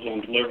ourselves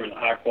on delivering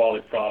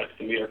high-quality products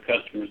to meet our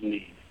customers'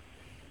 needs.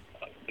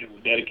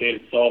 We're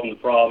dedicated to solving the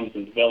problems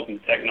and developing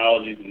the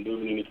technologies and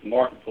moving them into the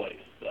marketplace.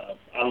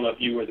 I don't know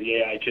if you were the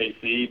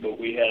AIHAC, but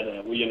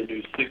we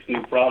introduced 6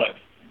 new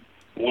products,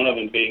 one of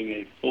them being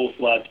a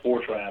full-slide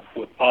sport trap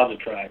with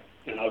PosiTrack,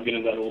 and I'll get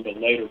into that a little bit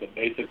later, but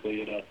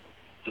basically it's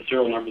a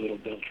serial number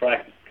that'll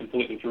track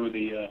completely through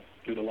the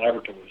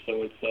laboratory.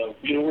 So it's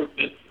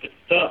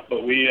tough, but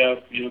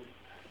it's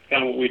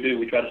kind of what we do.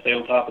 We try to stay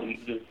on top of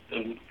the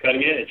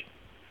cutting edge.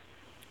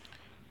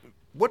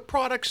 What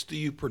products do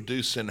you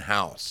produce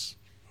in-house?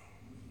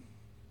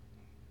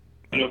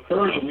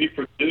 Currently we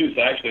produce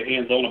actually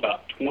hands-on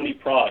about 20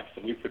 products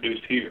that we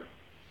produce here.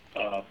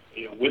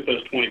 With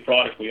those 20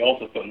 products, we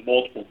also put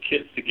multiple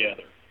kits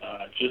together.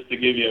 Just to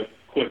give you a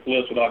quick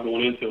list without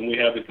going into them, we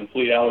have the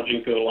complete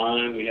allergen code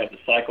line. We have the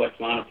Cyclex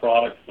line of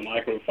products, the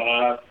Micro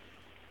 5.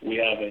 We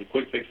have a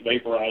quick fix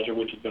vaporizer,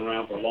 which has been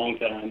around for a long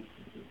time.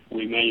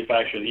 We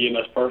manufacture the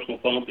EMS personal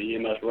pump, the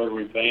EMS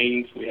rotary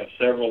vanes. We have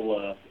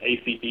several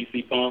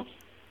AC/DC pumps.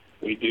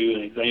 We do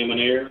an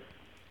Examine-Air.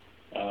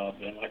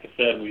 And like I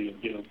said, we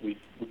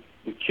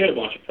kit a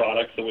bunch of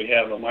products. So we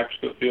have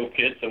microscope field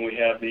kits, and we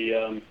have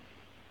a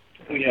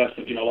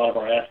lot of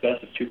our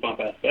asbestos, 2-pump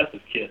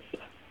asbestos kits.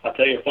 I'll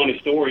tell you a funny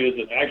story is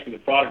that actually the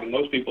product that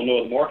most people know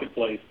in the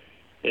marketplace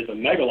is a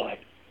Megalite.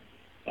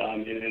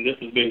 And this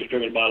is being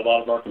distributed by a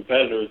lot of our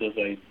competitors as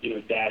a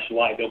dash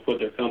light. They'll put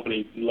their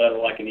company letter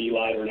like an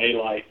E-light or an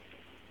A-light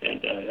And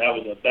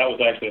that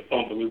was actually a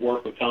pump that we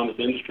worked with Thomas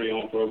Industry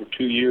on for over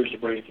 2 years to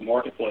bring it to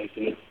marketplace,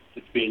 and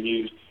it's being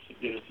used.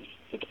 You know, it's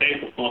a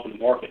substantial pump in the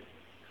market.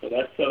 So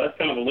that's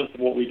kind of a list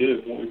of what we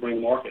do, what we bring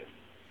to market.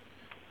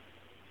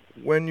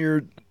 When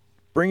you're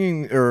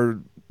bringing or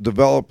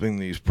developing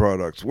these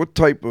products, what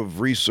type of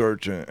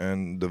research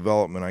and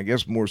development, I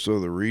guess more so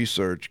the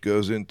research,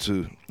 goes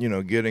into, you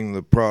know, getting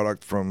the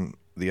product from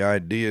the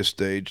idea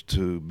stage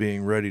to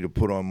being ready to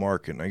put on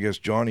market? And I guess,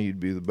 Johnny, you'd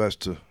be the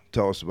best to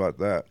tell us about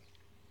that.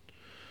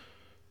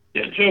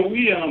 Yeah, Joe,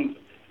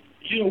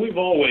 we've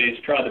always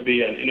tried to be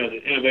the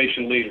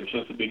innovation leader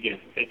since the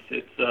beginning.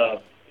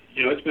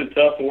 It's been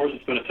tough for us.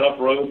 It's been a tough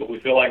road, but we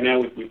feel like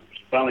now we've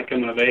finally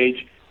coming of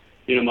age.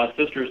 You know, my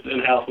sister's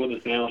in-house with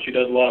us now. She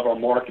does a lot of our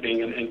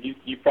marketing, and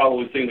you've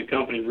probably seen the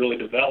company really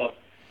develop.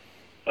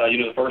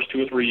 The first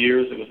 2 or 3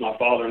 years, it was my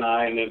father and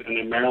I, and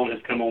then Marilyn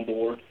has come on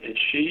board, and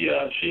she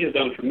has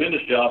done a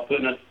tremendous job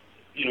putting us,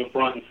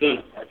 front and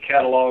center. Our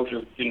catalogs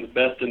are the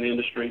best in the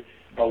industry.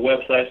 Our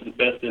websites are the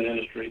best in the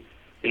industry.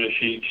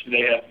 She's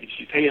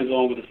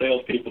hands-on with the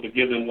salespeople to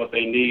give them what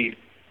they need.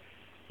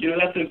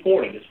 That's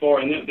important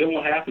and then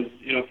what happens,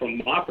 from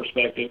my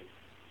perspective,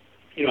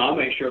 I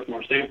make sure from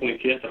our sampling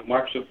kits, our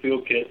Microsoft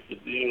field kits,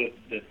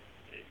 that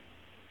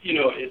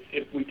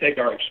if we take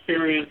our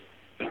experience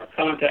and our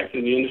contacts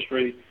in the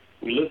industry,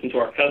 we listen to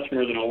our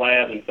customers in a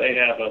lab, and if they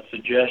have a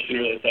suggestion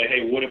or they say,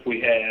 hey, what if we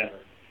had?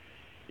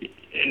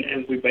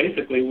 And we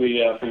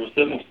from a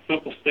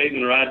simple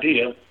statement or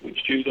idea, we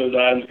choose those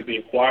items that could be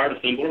acquired,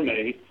 assembled, or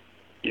made.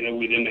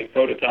 We then make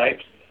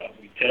prototypes,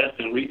 we test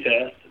and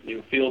retest,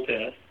 field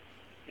test,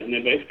 and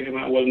then basically come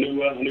out with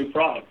a new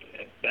product.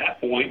 At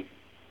that point,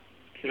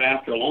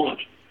 after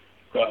launch,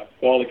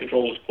 quality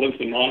control is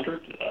closely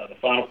monitored. The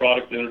final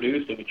product is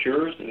introduced and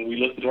matures, and we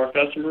listen to our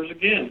customers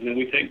again. And then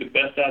we take the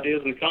best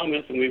ideas and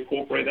comments, and we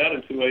incorporate that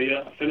into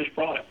a finished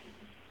product.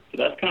 So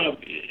that's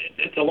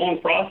it's a long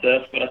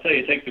process, but I tell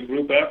you, it takes a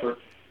group effort.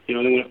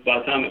 Then by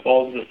the time it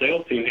falls into the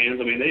sales team hands,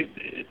 I mean,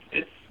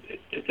 it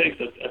takes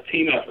a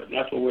team effort, and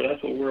that's what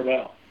we're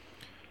about.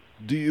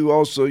 Do you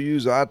also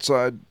use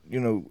outside,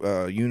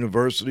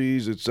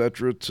 universities, et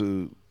cetera,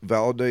 to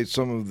validate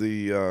some of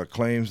the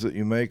claims that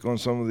you make on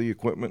some of the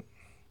equipment?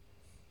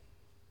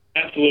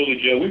 Absolutely,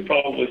 Joe. We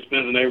probably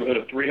spend in the neighborhood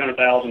of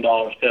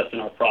 $300,000 testing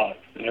our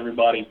products, and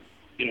everybody,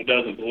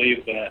 doesn't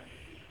believe that.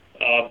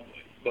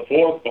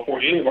 Before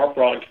any of our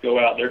products go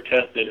out, they're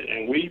tested,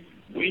 and we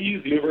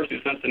use the University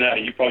of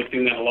Cincinnati. You've probably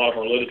seen that in a lot of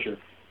our literature.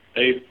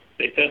 They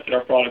tested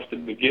our products to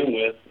begin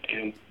with,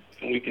 and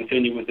we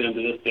continue with them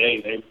to this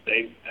day.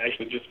 They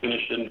actually just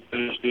finished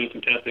doing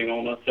some testing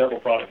on several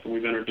products that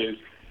we've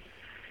introduced.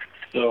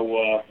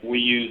 So we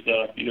use,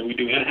 we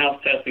do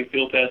in-house testing,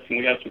 field testing.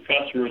 We have some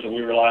customers that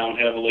we rely on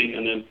heavily,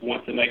 and then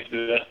once it makes it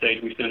to that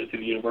stage, we send it to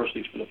the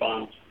universities for the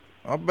finals.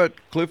 I'll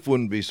bet Cliff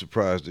wouldn't be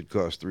surprised it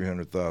cost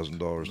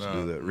 $300,000 to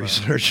do that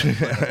research.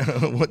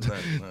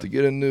 To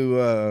get a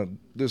new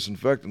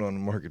disinfectant on the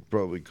market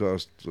probably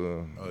costs.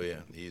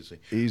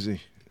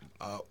 Easy.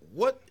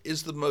 What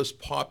is the most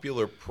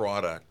popular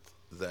product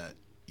that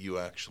you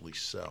actually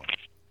sell?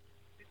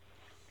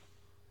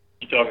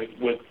 You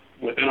talking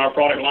within our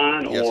product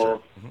line, yes,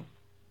 or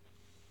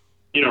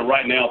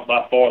right now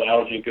by far the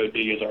Allergen Code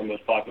D is our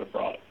most popular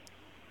product.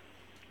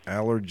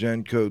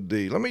 Allergen Code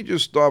D. Let me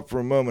just stop for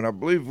a moment. I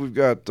believe we've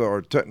got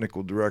our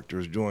technical director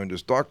has joined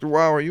us. Dr.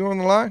 Wow, are you on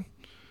the line?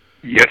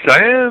 Yes,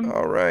 I am.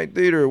 All right,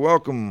 Dieter,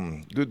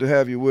 welcome. Good to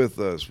have you with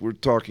us. We're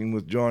talking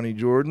with Johnny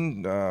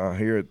Jordan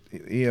here at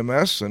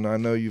EMS, and I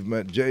know you've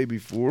met Jay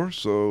before,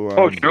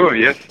 so sure,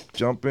 yes.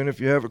 Jump in if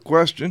you have a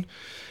question.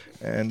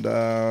 And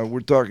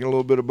we're talking a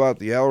little bit about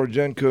the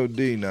Allergen Code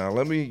D. Now,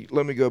 let me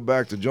go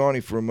back to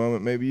Johnny for a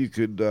moment. Maybe you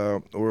could,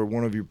 or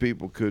one of your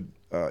people could,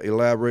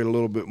 elaborate a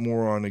little bit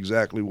more on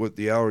exactly what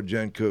the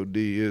Allergen Code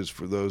D is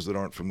for those that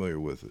aren't familiar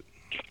with it.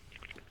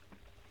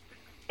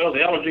 Well, the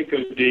Allergen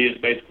Code D is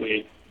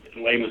basically,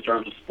 in layman's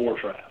terms, a spore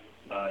trap.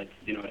 It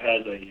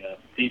has a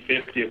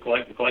D50, a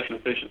collection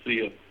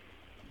efficiency of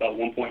about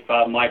 1.5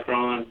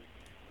 micron.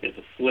 It's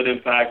a slit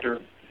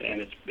impactor, and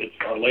it's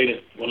our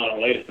latest, well, not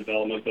our latest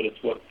development, but it's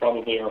what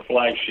probably our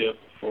flagship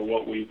for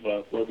what we've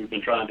where we've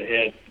been trying to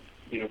head,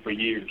 for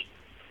years.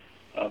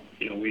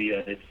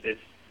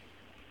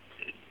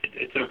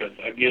 It took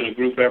a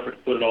group effort to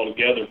put it all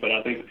together, but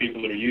I think the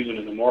people that are using it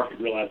in the market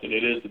realize that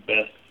it is the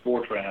best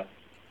spore trap,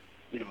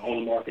 on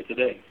the market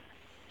today.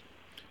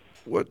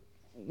 What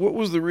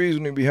was the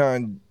reasoning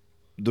behind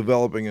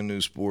developing a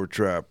new spore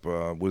trap?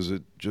 Was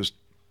it just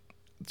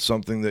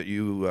something that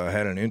you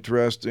had an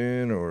interest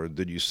in, or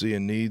did you see a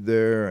need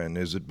there? And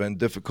has it been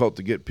difficult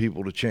to get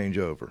people to change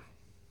over?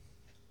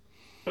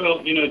 Well,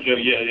 Joe,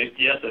 yes,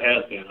 it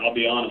has been. I'll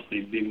be honest.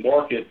 The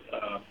market,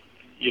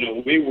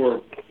 we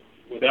were,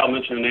 without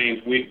mentioning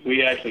names,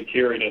 we actually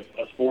carried a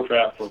spore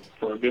trap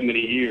for a good many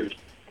years,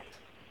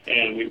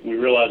 and we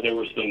realized there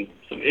were some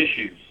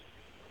issues.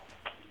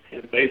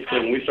 And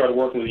basically, when we started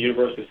working with the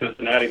University of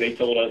Cincinnati, they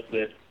told us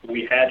that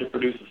we had to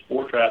produce a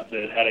spore trap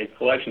that had a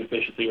collection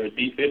efficiency or a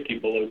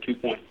D50 below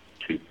 2.0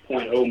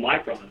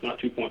 microns, not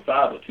 2.5,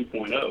 but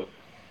 2.0.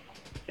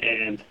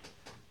 And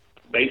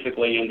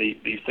basically, in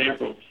the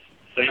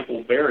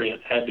sample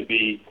variance had to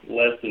be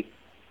less than,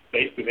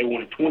 basically they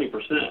wanted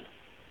 20%.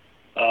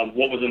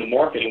 What was in the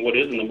market and what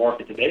is in the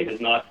market today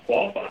does not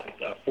qualify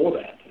for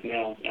that.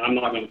 Now, I'm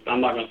not going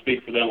to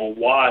speak for them on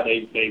why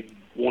they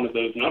wanted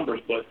those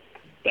numbers, but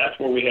that's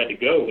where we had to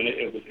go, and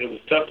it was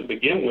tough to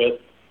begin with.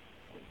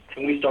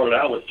 And we started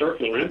out with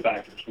circular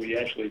impactors. We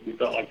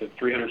felt like the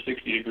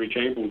 360-degree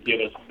chamber would give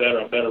us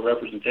a better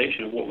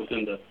representation of what was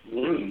in the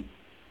room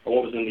or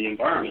what was in the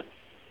environment.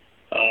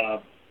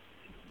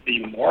 The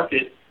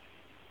market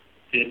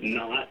did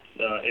not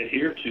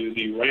adhere to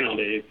the round.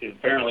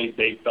 Apparently,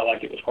 they felt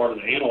like it was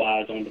harder to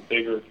analyze on the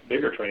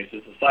bigger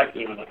traces, like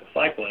a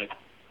cyclex.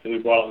 Then we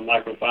brought out the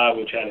Micro 5,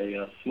 which had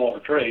a smaller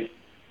trace.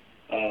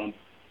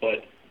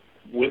 But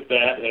with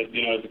that,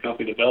 as the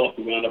company developed,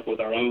 we wound up with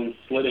our own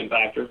slit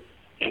impactor,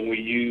 and we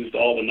used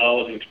all the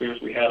knowledge and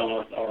experience we had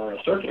on our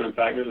circular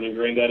impactors and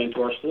ingrained that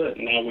into our slit.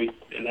 And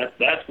now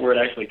that's where it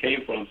actually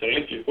came from. So to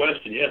answer your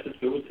question, yes, it's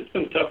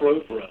been a tough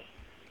road for us.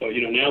 But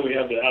now we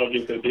have the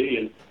Allergen Code D,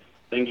 and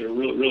things are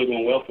really, really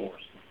going well for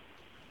us.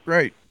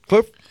 Great.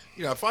 Cliff?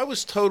 If I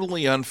was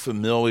totally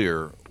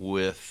unfamiliar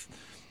with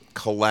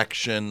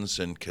collections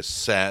and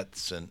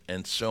cassettes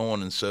and so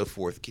on and so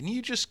forth, can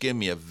you just give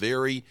me a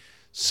very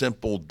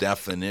simple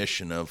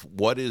definition of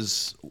what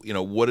is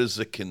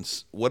a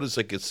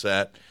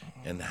cassette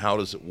and how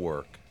does it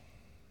work?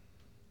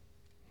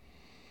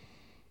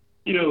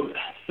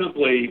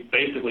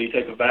 Basically, you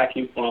take a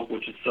vacuum pump,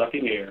 which is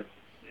sucking air,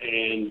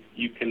 and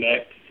you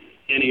connect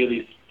any of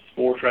these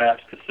spore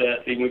traps,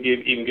 cassettes, even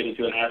get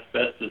into an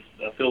asbestos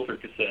filter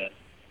cassette.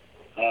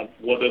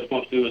 What those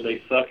pumps do is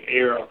they suck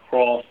air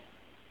across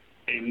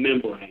a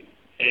membrane.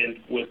 And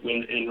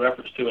in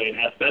reference to an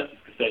asbestos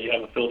cassette, you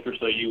have a filter,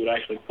 so you would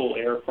actually pull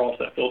air across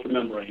that filter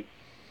membrane.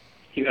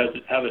 You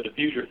have a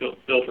diffuser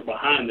filter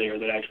behind there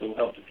that actually will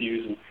help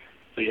diffuse, and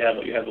so you have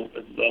a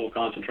level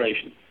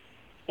concentration.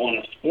 On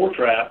a spore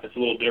trap, it's a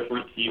little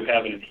different. You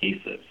have an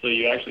adhesive, so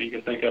you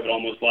can think of it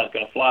almost like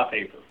a fly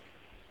paper,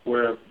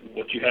 where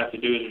what you have to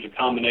do is there's a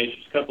combination,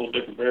 a couple of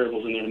different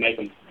variables in there to make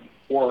them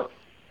work.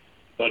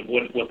 But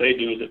what they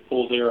do is it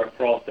pulls air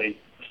across a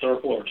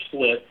circle or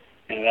slit,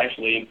 and it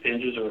actually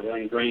impinges or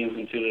ingrains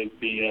into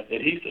the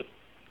adhesive.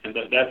 And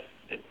that's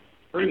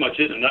pretty much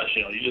it in a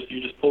nutshell.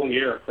 You're just pulling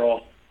air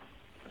across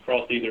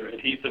either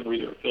adhesive or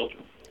either a filter.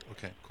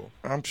 Okay, cool.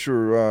 I'm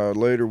sure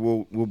later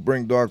we'll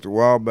bring Dr.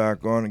 Weil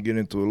back on and get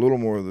into a little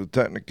more of the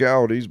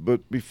technicalities.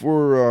 But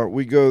before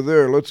we go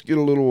there, let's get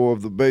a little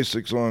of the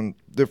basics on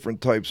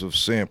different types of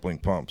sampling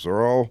pumps.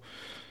 Are all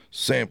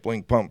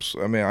sampling pumps?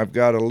 I mean, I've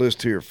got a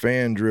list here: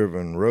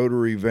 fan-driven,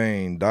 rotary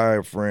vane,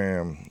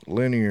 diaphragm,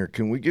 linear.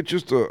 Can we get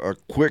just a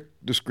quick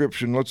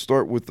description? Let's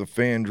start with the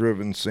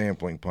fan-driven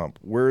sampling pump.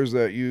 Where is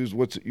that used?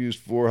 What's it used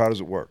for? How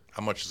does it work?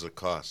 How much does it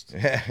cost?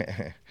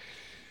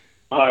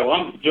 All right,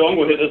 well, Joe, I'm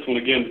going to hit this one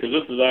again because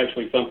this is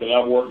actually something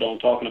I've worked on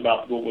talking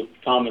about with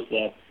Thomas.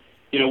 What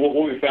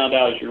we found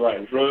out is you're right.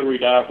 It's rotary,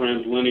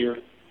 diaphragms, linear.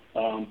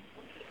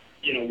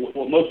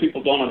 What most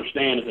people don't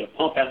understand is that a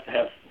pump has to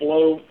have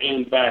flow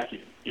and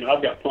vacuum.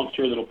 I've got pumps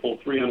here that'll pull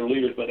 300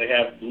 liters, but they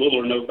have little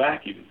or no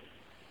vacuum.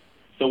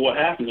 So what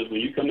happens is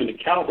when you come in to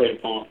calibrate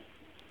a pump,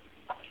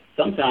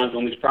 sometimes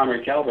on these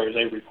primary calibrators,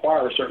 they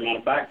require a certain amount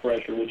of back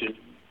pressure, which is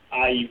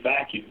i.e.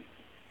 vacuum.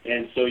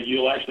 And so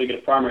you'll actually get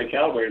a primary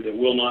calibrator that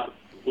will not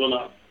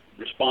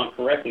respond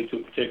correctly to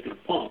a particular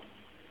pump.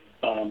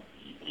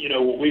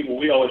 What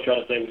we always try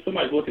to say, when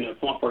somebody's looking at a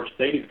pump purchase,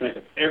 they need to think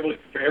of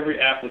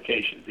every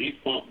application. These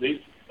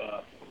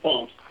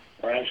pumps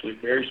are actually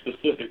very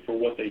specific for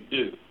what they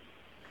do.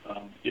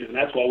 And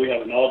that's why we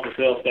have a knowledgeable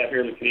sales staff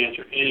here that can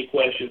answer any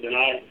questions. And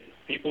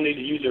people need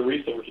to use their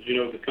resources.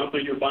 The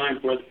company you're buying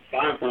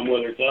from,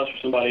 whether it's us or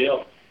somebody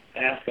else,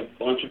 ask a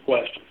bunch of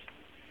questions.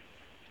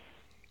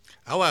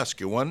 I'll ask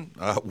you one.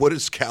 What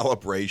is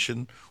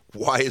calibration?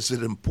 Why is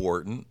it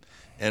important?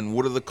 And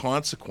what are the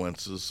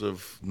consequences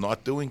of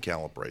not doing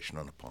calibration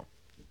on a pump?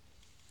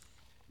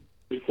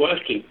 Good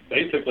question.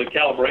 Basically,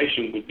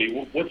 calibration would be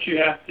what you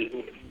have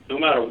to, no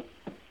matter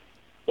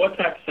what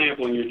type of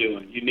sampling you're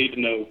doing, you need to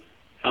know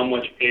how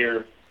much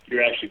air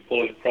you're actually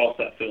pulling across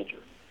that filter.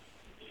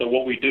 So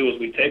what we do is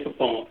we take a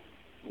pump,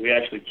 we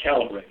actually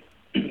calibrate,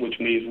 which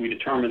means we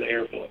determine the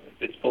airflow.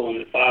 If it's pulling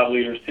at 5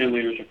 liters, 10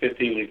 liters, or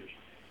 15 liters.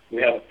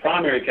 We have a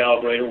primary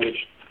calibrator,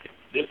 which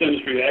this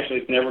industry actually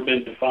has never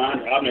been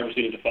defined, or I've never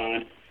seen it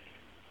defined.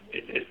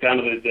 It's kind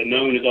of the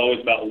known is always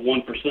about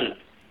 1%.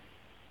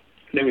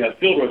 Then we have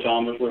field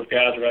rotometers, where if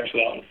guys are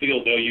actually out in the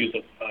field, they'll use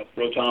a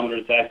rotometer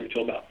that's accurate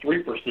to about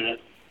 3%.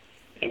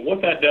 And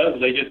what that does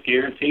is they just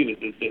guarantee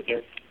that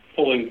they're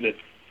pulling that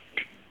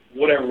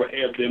whatever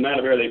air, the amount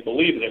of air they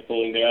believe that they're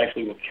pulling, they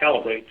actually will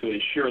calibrate to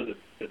ensure that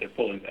they're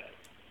pulling that.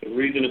 The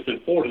reason it's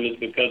important is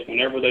because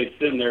whenever they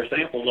send their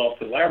samples off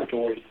to the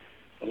laboratories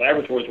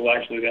will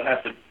actually, they'll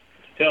have to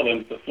tell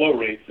them the flow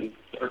rates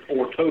or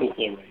total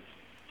flow rates.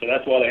 So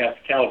that's why they have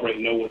to calibrate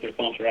and know what their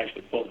pumps are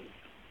actually pulling.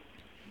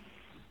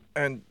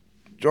 And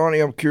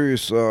Johnny, I'm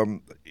curious,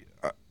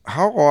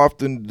 How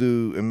often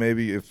and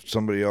maybe if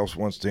somebody else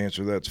wants to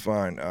answer, that's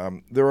fine.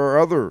 There are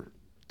other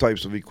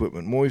types of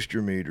equipment,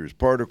 moisture meters,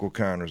 particle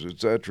counters,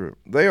 etc.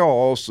 They all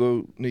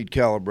also need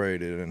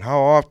calibrated. And how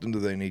often do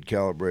they need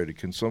calibrated?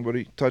 Can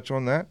somebody touch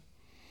on that?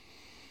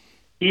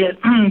 Yeah,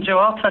 Joe,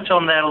 I'll touch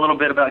on that a little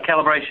bit about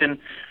calibration.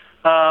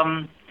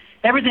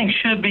 Everything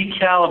should be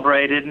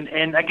calibrated,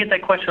 and I get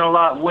that question a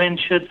lot, when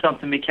should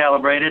something be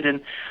calibrated?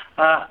 And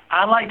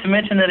I like to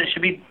mention that it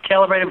should be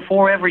calibrated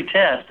before every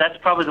test. That's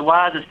probably the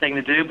wisest thing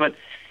to do, but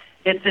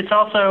it's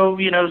also,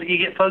 you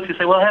get folks who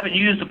say, well, I haven't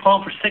used the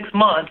pump for 6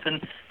 months,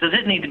 and does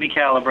it need to be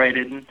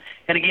calibrated? And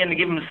again, to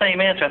give them the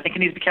same answer, I think it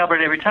needs to be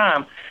calibrated every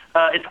time.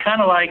 It's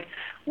kind of like,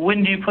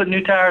 when do you put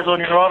new tires on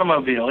your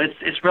automobile?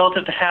 It's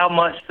relative to how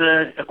much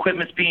the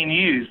equipment's being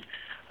used.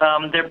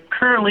 There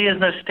currently is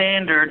no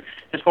standard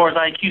as far as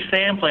IQ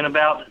sampling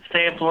about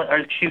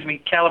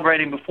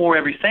calibrating before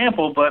every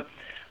sample, but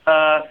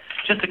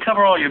just to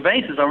cover all your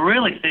bases, I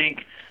really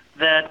think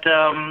that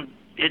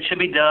it should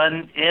be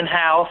done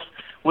in-house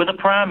with a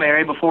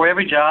primary before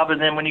every job, and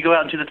then when you go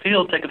out into the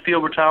field, take a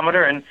field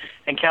rotometer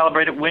and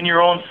calibrate it when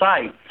you're on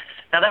site.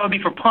 Now, that would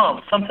be for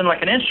pumps. Something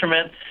like an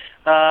instrument,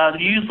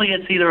 usually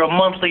it's either a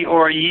monthly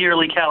or a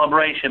yearly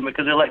calibration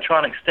because the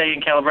electronics stay in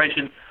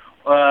calibration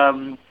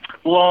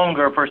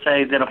longer, per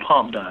se, than a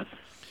pump does.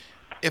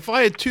 If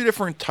I had two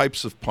different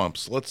types of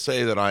pumps, let's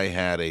say that I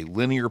had a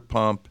linear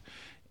pump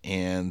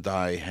and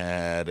I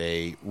had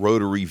a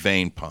rotary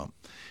vane pump,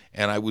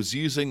 and I was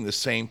using the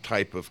same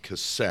type of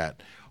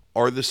cassette,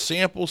 are the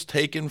samples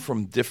taken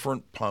from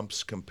different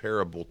pumps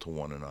comparable to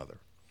one another?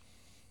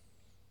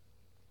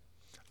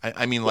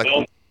 I mean,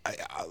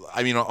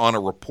 on a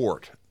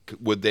report,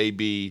 would they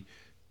be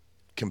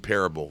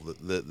comparable,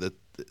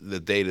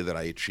 the data that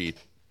I achieved?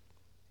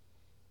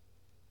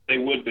 They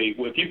would be.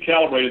 If you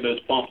calibrated those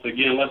pumps,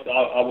 again,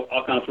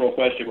 I'll kind of throw a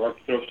question or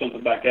throw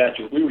something back at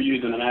you. If we were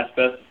using an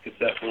asbestos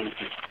cassette, for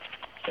instance,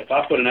 if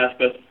I put an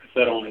asbestos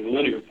cassette on a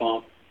linear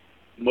pump,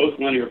 most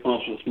linear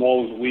pumps, the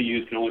small ones that we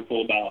use, can only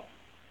pull about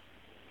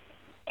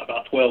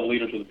 12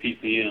 liters with a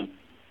PCM,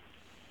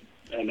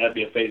 and that'd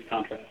be a phase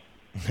contrast.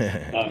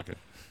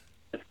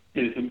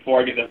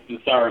 Before I get the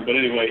siren, but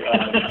anyway,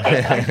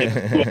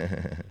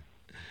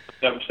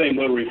 that same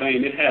rotary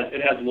vane, it has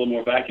a little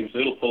more vacuum, so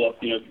it'll pull up.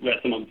 We have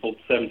some of them pull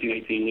 17,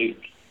 18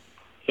 liters.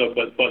 So,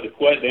 but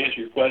to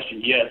answer your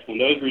question, yes, when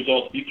those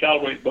results, you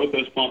calibrate both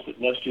those pumps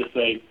at, let's just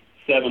say,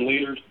 7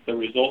 liters, the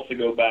results that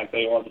go back,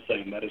 they are the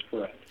same. That is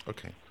correct.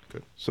 Okay,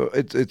 good. So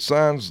it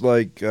sounds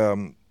like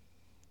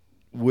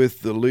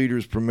with the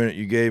liters per minute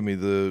you gave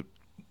me,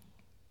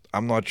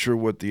 I'm not sure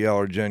what the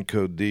allergen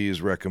code D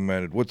is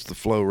recommended. What's the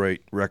flow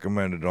rate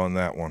recommended on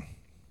that one?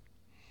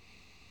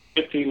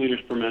 15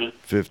 liters per minute.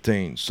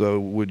 15. So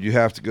would you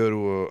have to go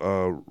to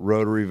a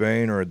rotary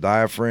vane or a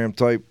diaphragm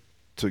type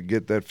to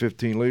get that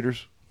 15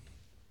 liters?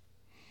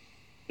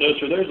 No,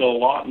 sir. There's a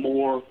lot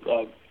more.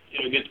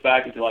 It gets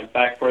back into like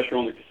back pressure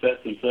on the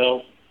cassettes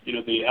themselves.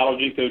 The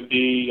allergen code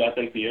D, I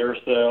think the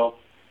Aircell,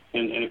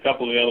 and a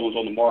couple of the other ones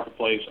on the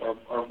marketplace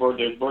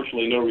there's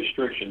virtually no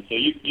restriction. So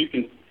you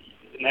can,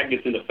 and that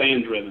gets into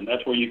fan-driven.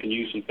 That's where you can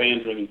use some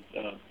fan-driven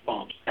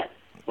pumps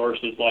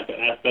versus like an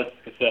asbestos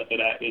cassette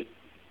that it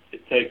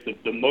takes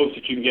the most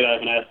that you can get out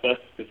of an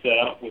asbestos cassette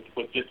out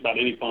with just about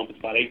any pump. It's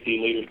about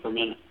 18 liters per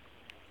minute.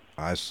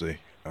 I see.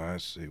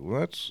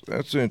 Well,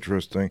 that's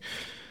interesting.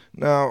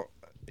 Now,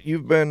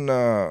 you've been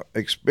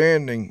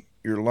expanding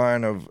your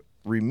line of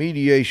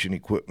remediation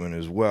equipment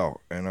as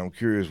well, and I'm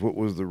curious, what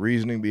was the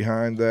reasoning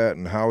behind that,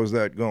 and how is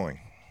that going?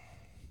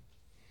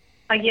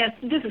 Yes,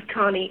 this is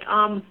Connie.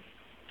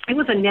 It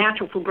was a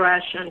natural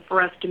progression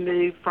for us to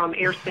move from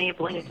air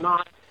sampling and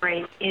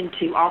monitoring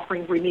into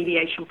offering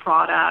remediation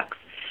products.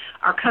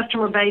 Our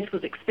customer base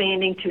was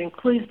expanding to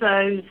include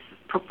those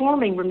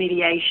performing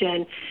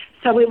remediation,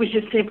 so it was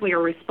just simply a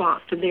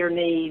response to their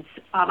needs.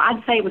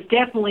 I'd say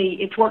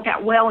it's worked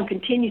out well and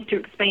continues to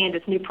expand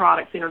as new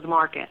products enter the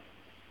market.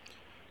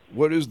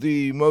 What is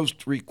the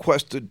most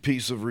requested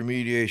piece of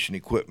remediation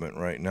equipment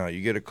right now?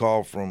 You get a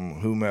call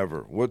from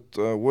whomever. What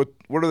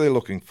are they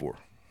looking for?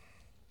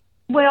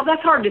 Well,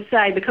 that's hard to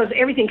say because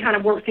everything kind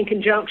of works in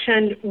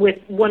conjunction with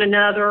one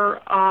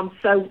another.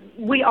 So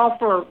we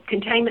offer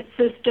containment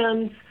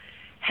systems,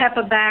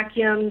 HEPA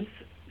vacuums,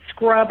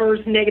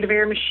 scrubbers, negative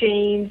air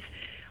machines.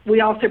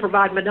 We also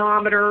provide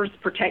manometers,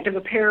 protective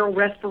apparel,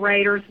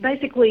 respirators,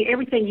 basically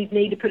everything you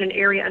need to put an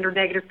area under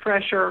negative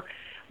pressure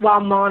while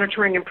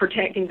monitoring and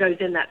protecting those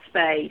in that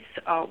space.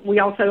 We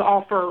also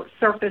offer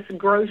surface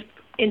growth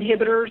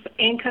inhibitors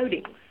and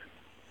coatings.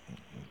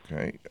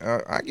 Okay.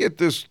 I get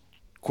this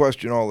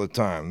question all the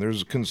time.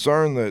 There's a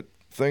concern that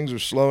things are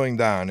slowing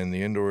down in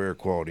the indoor air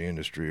quality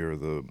industry,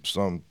 or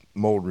some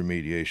mold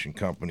remediation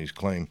companies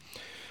claim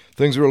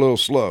things are a little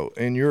slow.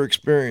 In your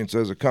experience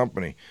as a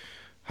company,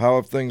 how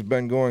have things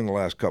been going the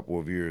last couple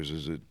of years?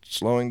 Is it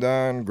slowing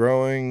down,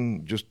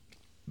 growing, just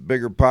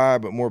bigger pie,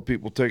 but more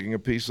people taking a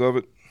piece of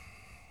it?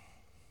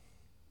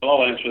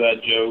 I'll answer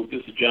that, Joe.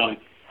 This is Johnny.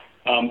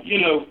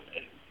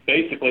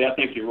 Basically, I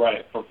think you're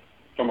right.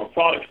 For from a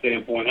product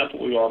standpoint, that's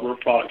what we are. We're a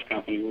products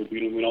company.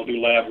 We don't do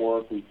lab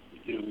work. We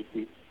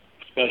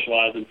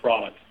specialize in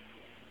products.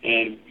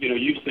 And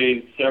you've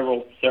seen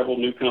several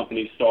new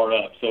companies start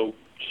up. So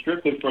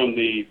strictly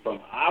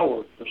from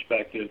our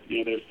perspective,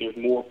 there's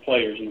more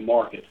players in the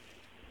market.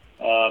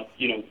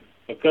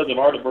 Because of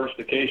our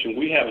diversification,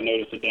 we haven't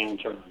noticed a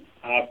downturn.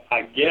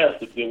 I guess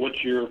that the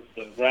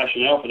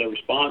rationale for the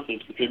response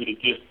is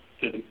contributed just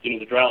to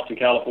the droughts in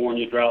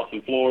California, droughts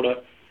in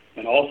Florida,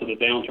 and also the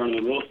downturn in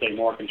the real estate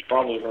market has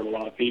probably hurt a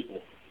lot of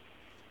people.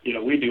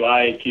 We do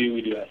IAQ,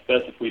 we do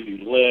asbestos, we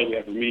do lead, we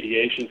have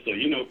remediation.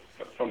 So,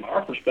 from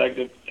our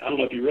perspective, I don't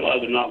know if you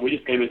realize it or not, we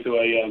just came into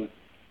a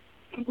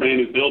brand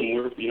new building.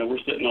 We're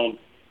sitting on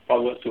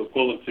probably what's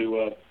equivalent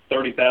to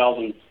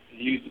 30,000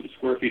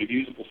 square feet of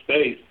usable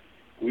space.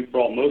 We've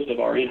brought most of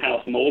our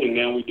in-house molding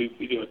now. We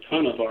do a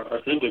ton of our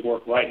assembly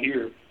work right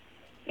here.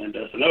 And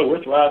no,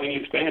 we're thriving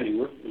and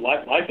expanding.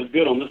 Life is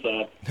good on this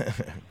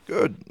side.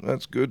 Good.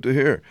 That's good to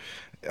hear.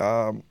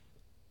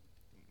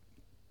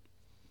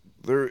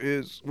 There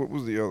is, what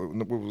was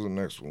the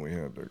next one we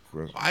had there,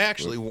 Chris? I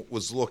actually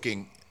was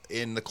looking,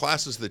 in the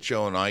classes that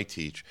Joe and I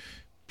teach,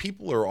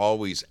 people are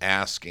always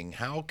asking,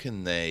 how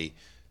can they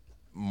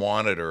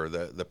monitor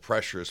the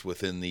pressures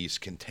within these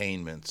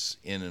containments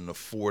in an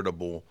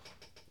affordable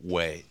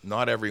way?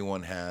 Not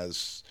everyone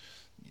has,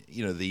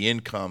 the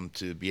income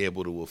to be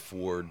able to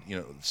afford,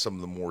 some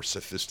of the more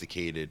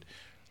sophisticated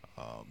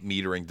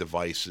metering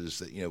devices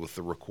that, with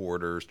the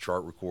recorders,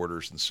 chart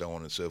recorders, and so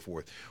on and so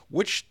forth.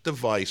 Which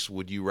device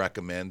would you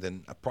recommend,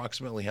 and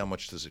approximately how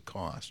much does it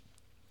cost?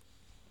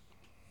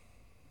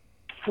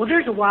 Well,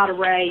 there's a wide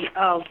array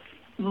of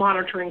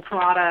monitoring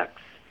products.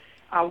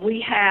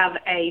 We have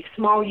a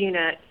small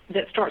unit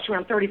that starts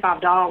around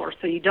 $35,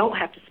 so you don't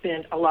have to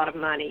spend a lot of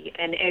money.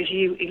 And as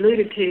you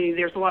alluded to,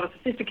 there's a lot of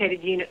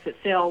sophisticated units that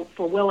sell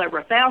for well over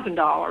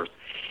 $1,000.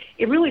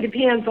 It really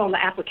depends on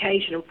the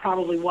application and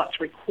probably what's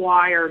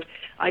required.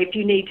 If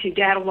you need to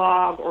data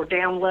log or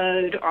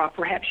download, or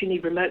perhaps you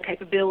need remote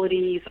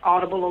capabilities,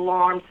 audible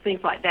alarms,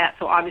 things like that.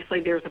 So obviously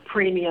there's a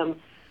premium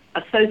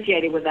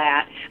associated with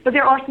that. But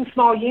there are some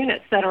small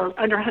units that are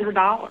under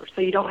 $100,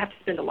 so you don't have to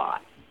spend a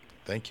lot.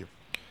 Thank you.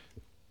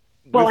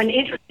 Well, and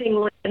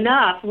interestingly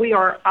enough, we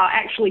are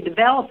actually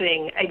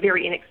developing a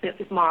very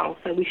inexpensive model,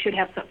 so we should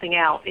have something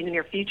out in the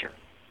near future.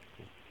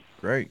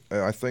 Great.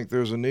 I think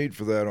there's a need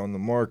for that on the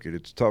market.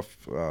 It's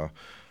tough. I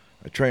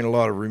train a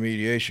lot of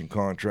remediation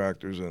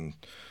contractors and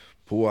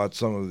pull out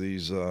some of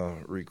these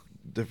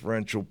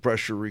differential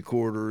pressure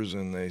recorders,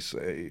 and they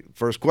say,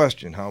 first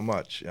question, how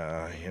much?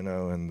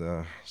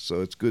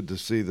 So it's good to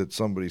see that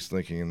somebody's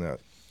thinking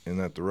in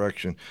that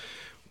direction.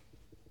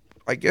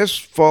 I guess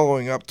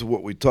following up to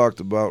what we talked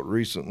about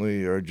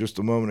recently or just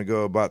a moment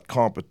ago about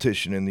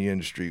competition in the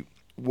industry,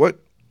 what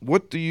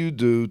do you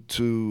do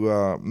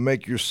to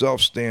make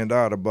yourself stand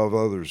out above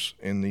others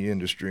in the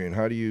industry, and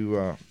how do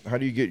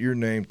you get your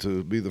name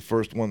to be the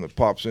first one that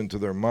pops into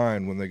their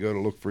mind when they go to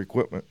look for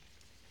equipment?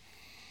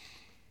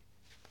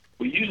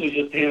 We usually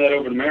just hand that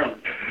over to Marilyn.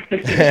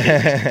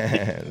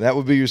 That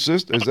would be your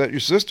sister. Is that your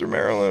sister,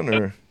 Marilyn?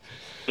 Or?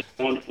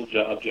 Wonderful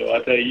job, Joe.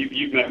 I tell you,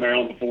 you've met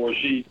Marilyn before.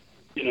 She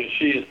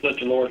is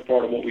such a large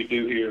part of what we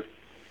do here.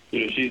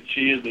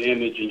 She is the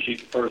image, and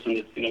she's the person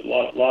that's a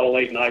lot of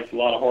late nights, a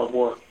lot of hard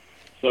work.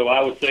 So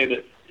I would say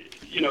that,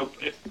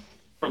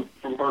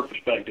 from her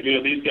perspective,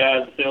 these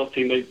guys, the sales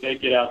team, they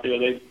get out there,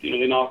 they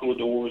knock on the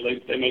doors,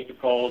 they make the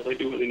calls, they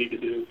do what they need to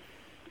do.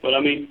 But I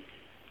mean,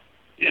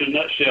 in a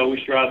nutshell, we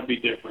strive to be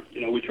different.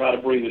 We try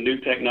to bring the new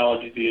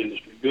technology to the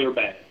industry, good or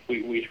bad.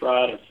 We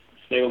try to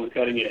stay on the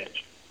cutting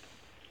edge.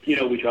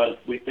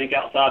 We think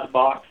outside the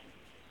box.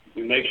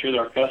 We make sure that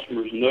our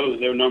customers know that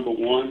they're number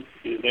one.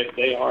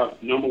 They are our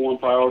number one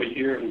priority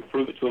here, and we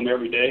prove it to them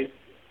every day.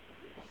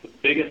 The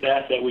biggest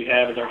asset we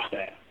have is our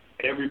staff.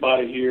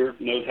 Everybody here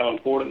knows how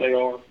important they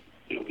are.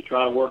 We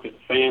try to work as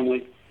a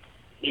family.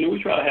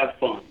 We try to have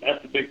fun.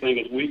 That's the big thing,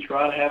 is we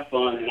try to have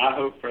fun, and I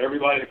hope for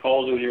everybody that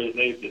calls in here that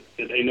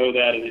they know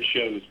that, and it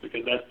shows,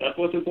 because that's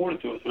what's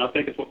important to us, and I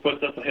think it's what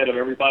puts us ahead of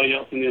everybody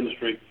else in the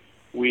industry.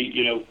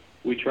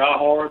 We try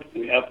hard,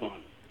 and we have fun.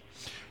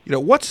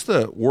 What's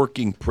the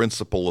working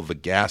principle of a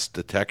gas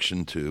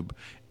detection tube,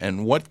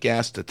 and what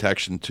gas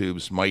detection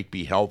tubes might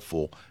be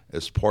helpful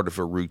as part of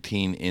a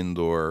routine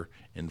indoor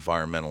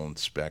environmental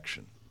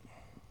inspection?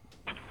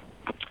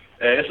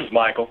 This is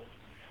Michael.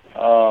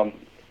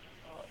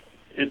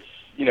 It's,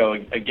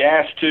 a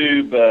gas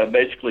tube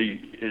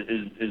basically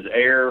is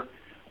air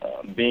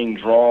being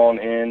drawn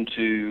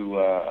into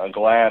a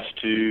glass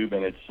tube,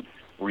 and it's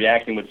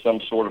reacting with some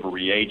sort of a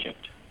reagent.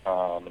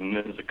 And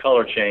there's a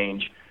color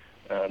change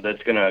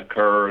that's going to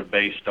occur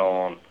based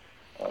on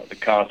the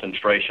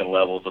concentration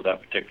levels of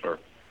that particular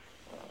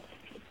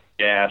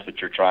gas that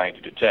you're trying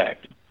to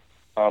detect.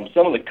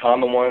 Some of the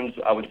common ones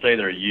I would say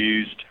that are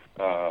used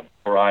for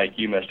IAQ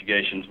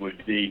investigations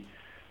would be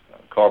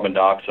carbon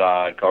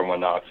dioxide, carbon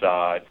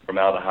monoxide,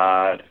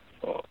 formaldehyde,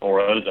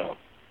 or ozone.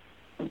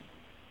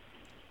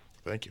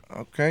 Thank you.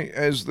 Okay.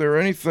 Is there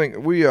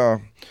anything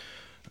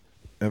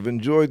have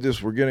enjoyed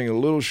this. We're getting a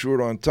little short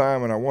on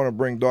time, and I want to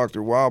bring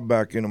Dr. Wild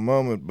back in a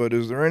moment, but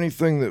is there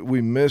anything that we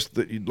missed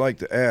that you'd like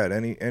to add,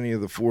 any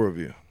of the four of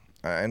you?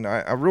 And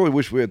I really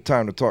wish we had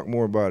time to talk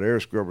more about air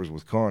scrubbers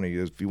with Connie.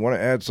 If you want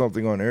to add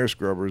something on air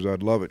scrubbers,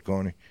 I'd love it,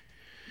 Connie.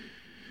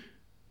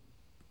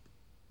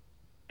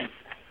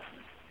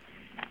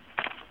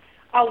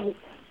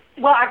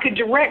 Well, I could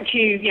direct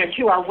you,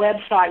 to our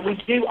website. We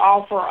do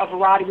offer a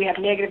variety. We have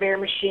negative air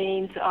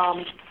machines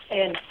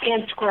and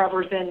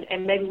scrubbers,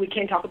 and maybe we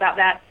can talk about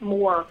that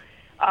more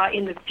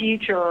in the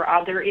future.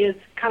 There is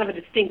kind of a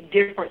distinct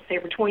difference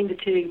there between the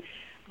two.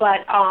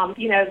 But,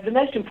 the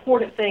most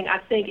important thing, I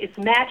think, is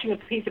matching a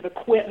piece of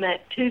equipment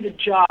to the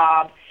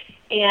job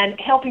and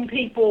helping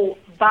people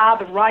buy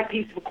the right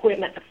piece of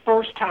equipment the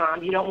first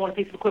time. You don't want a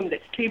piece of equipment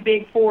that's too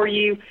big for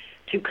you,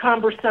 too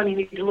cumbersome. You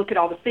need to look at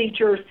all the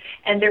features.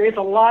 And there is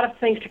a lot of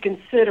things to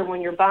consider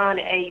when you're buying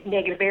a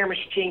negative air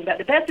machine. But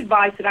the best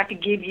advice that I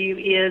could give you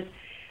is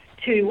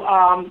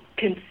to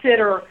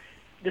consider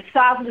the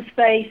size of the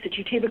space that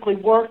you typically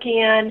work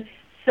in,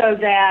 so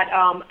that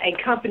a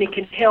company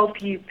can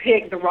help you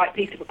pick the right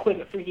piece of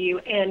equipment for you.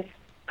 And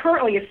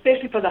currently,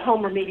 especially for the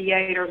home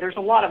remediator, there's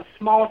a lot of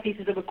smaller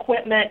pieces of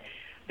equipment.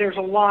 There's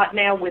a lot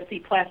now with the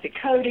plastic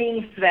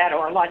coatings that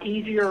are a lot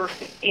easier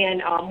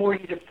and more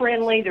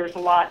user-friendly. There's a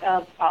lot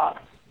of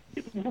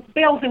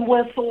bells and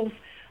whistles,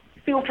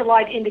 filter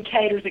light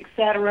indicators, et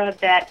cetera,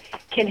 that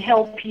can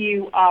help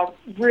you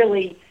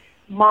really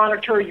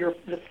monitor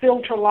the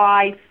filter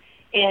life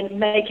and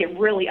make it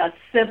really a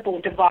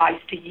simple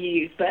device to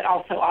use, but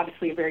also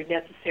obviously a very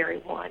necessary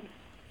one.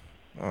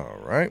 All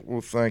right. Well,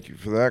 thank you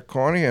for that,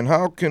 Connie. And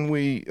how can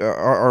we,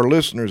 our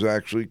listeners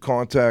actually,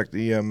 contact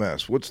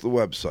EMS? What's the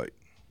website?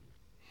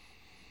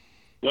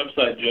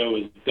 Website, Joe,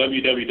 is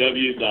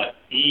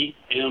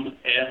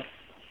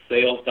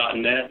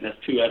www.emssales.net, and that's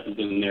two S's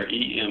in there,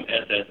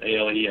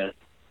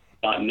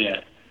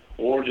 EMSSALES.net.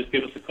 Or just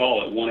give us a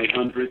call at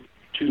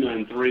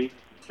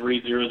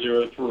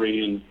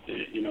 1-800-293-3003, and,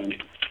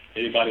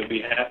 anybody will be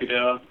happy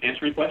to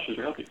answer any questions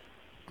or help you.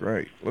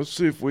 Great. Let's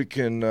see if we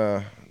can,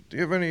 do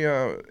you have any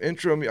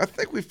intro? I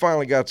think we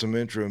finally got some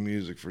intro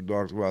music for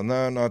Dr. Wild.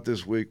 No, not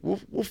this week.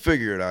 We'll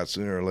figure it out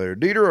sooner or later.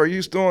 Dieter, are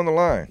you still on the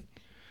line?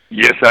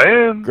 Yes, I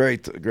am.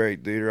 Great,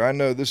 Dieter. I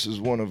know this is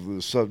one of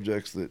the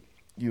subjects that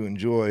you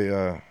enjoy,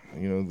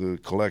 the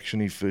collection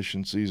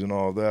efficiencies and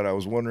all of that. I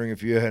was wondering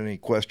if you had any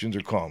questions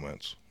or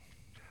comments.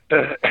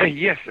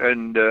 Yes,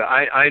 and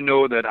I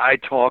know that I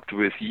talked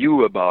with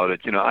you about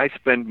it. I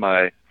spent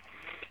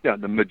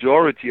the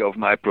majority of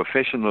my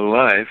professional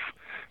life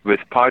with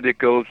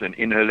particles and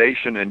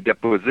inhalation and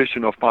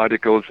deposition of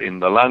particles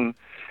in the lung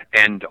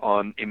and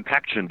on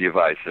impaction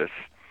devices.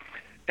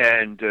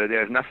 And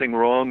there's nothing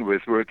wrong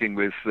with working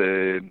with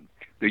the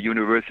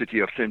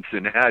University of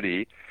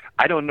Cincinnati.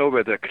 I don't know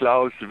whether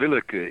Klaus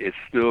Willeke is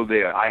still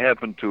there. I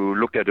happened to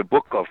look at a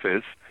book of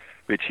his,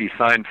 which he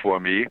signed for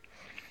me.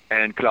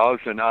 And Klaus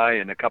and I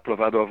and a couple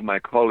of other of my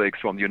colleagues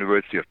from the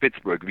University of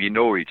Pittsburgh, we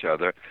know each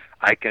other.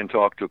 I can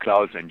talk to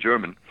Klaus in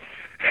German.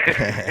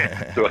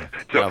 so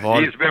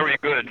he is very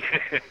good.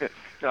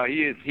 No,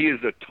 he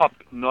is a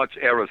top-notch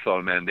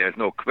aerosol man. There's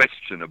no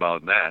question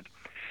about that.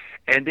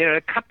 And there are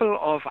a couple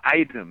of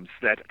items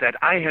that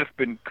I have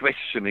been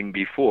questioning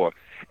before,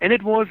 and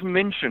it was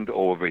mentioned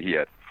over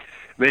here.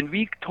 When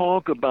we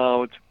talk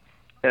about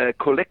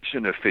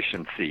collection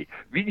efficiency,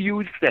 we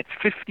use that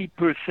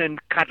 50%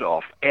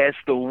 cutoff as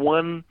the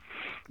one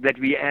that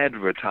we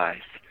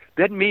advertise.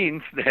 That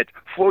means that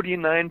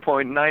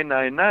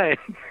 49.999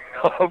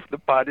 of the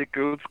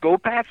particles go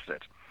past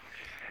it.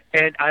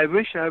 And I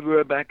wish I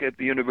were back at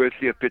the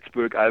University of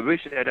Pittsburgh. I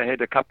wish that I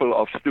had a couple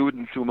of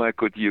students whom I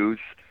could use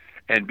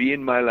and be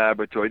in my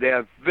laboratory. There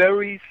are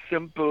very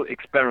simple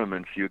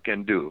experiments you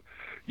can do.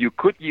 You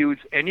could use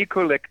any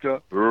collector,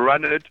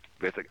 run it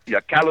with a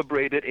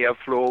calibrated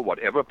airflow,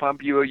 whatever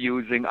pump you are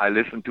using. I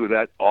listen to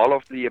that. All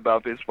of the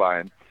above is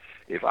fine.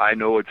 If I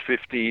know it's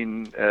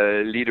 15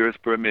 liters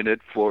per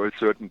minute for a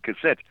certain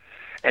cassette.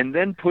 And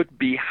then put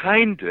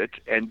behind it,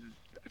 and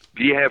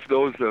we have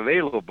those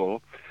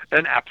available,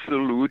 an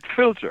absolute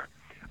filter.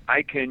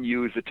 I can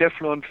use a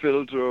Teflon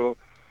filter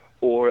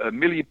or a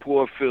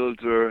millipore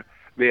filter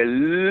where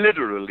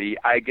literally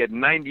I get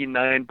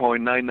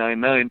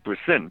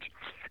 99.999%.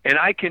 And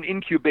I can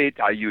incubate,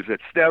 I use it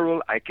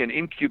sterile, I can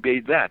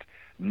incubate that.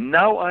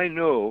 Now I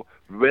know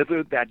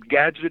whether that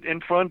gadget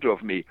in front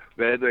of me,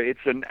 whether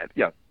it's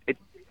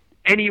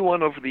any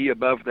one of the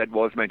above that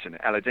was mentioned,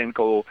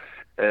 Aladenko,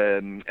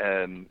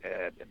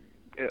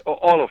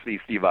 all of these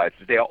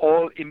devices, they are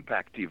all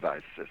impact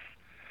devices.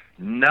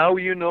 Now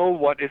you know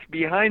what is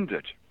behind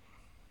it.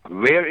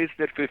 Where is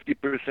that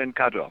 50%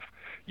 cutoff?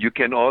 You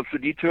can also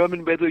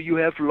determine whether you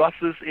have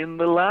losses in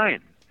the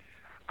line.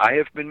 I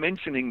have been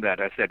mentioning that.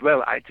 I said,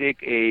 well, I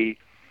take a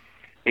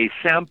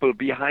sample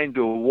behind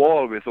a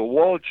wall with a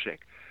wall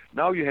check.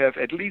 Now you have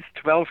at least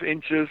 12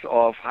 inches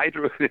of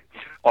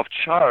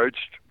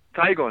charged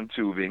Tygon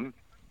tubing.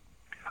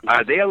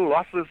 Are there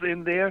losses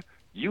in there?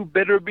 You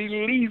better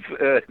believe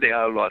there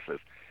are losses.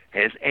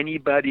 Has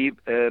anybody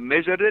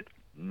measured it?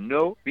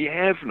 No, we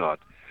have not.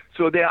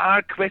 So there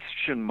are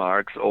question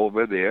marks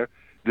over there.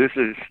 This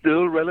is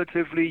still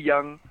relatively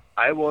young.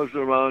 I was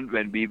around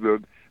when we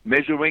were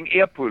measuring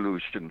air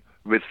pollution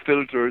with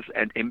filters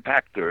and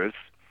impactors.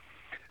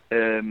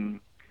 The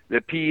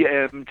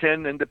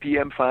PM10 and the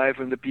PM5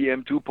 and the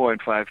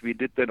PM2.5, we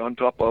did that on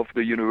top of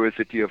the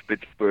University of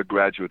Pittsburgh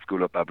Graduate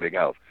School of Public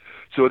Health.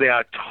 So there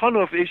are a ton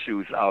of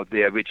issues out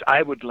there which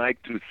I would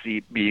like to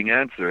see being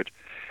answered,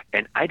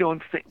 and I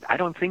don't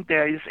think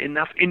there is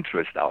enough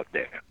interest out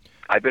there.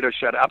 I better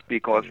shut up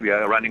because we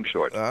are running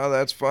short.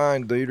 That's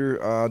fine,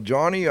 Dieter.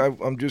 Johnny,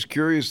 I'm just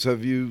curious.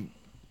 Did you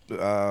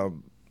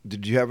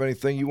have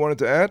anything you wanted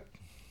to add?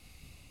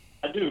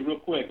 I do, real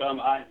quick.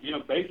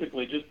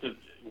 Basically,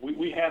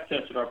 we have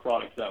tested our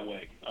products that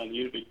way.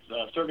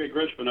 Sergey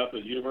Grishman up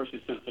at University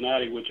of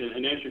Cincinnati, which,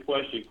 and answer your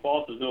question,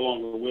 Klaus is no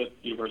longer with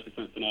University of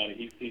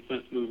Cincinnati. He's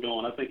since moved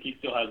on. I think he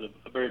still has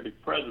a very big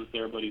presence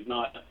there, but he's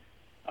not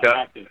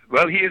active.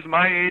 Well, he is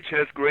my age,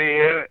 has gray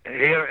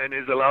hair, and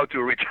is allowed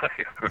to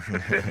retire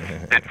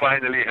and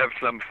finally have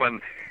some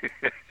fun.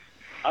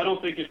 I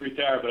don't think he's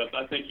retired, but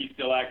I think he's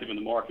still active in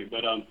the market.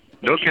 But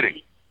no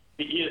kidding.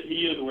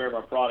 He is aware of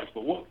our products.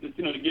 But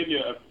to give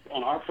you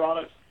on our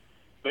products,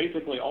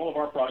 basically all of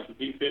our products at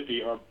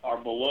B50 are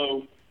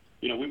below.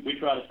 We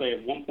try to say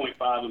at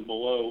 1.5 and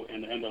below.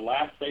 And the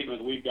last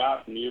statement we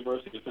got from the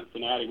University of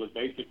Cincinnati was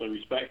basically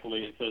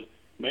respectfully, it says,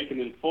 making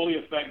them fully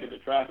effective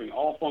at trapping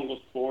all fungal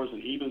spores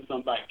and even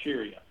some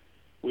bacteria.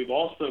 We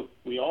also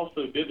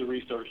did the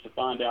research to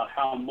find out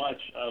how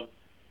much of,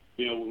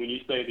 when you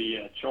say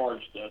the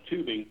charged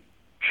tubing.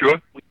 Sure.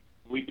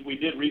 We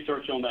did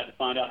research on that to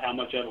find out how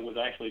much of it was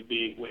actually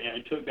being,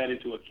 and took that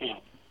into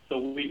account. So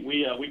we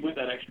went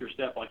that extra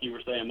step, like you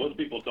were saying. Most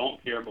people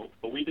don't care,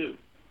 but we do.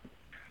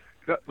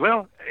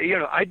 Well,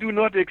 I do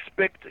not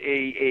expect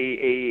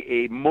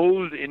a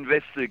mold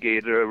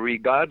investigator,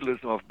 regardless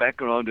of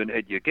background and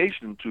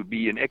education, to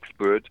be an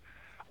expert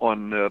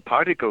on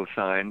particle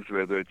science,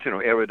 whether it's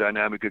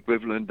aerodynamic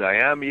equivalent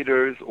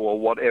diameters or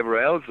whatever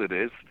else it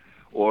is,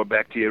 or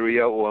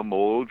bacteria or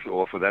molds,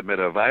 or for that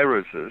matter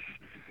viruses.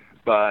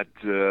 But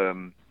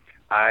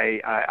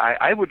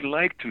I would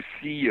like to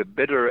see a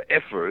better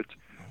effort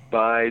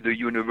by the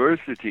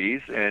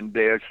universities and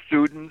their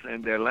students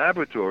and their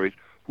laboratories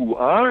who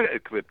are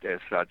equipped as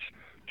such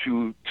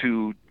to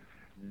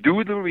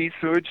do the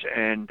research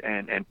and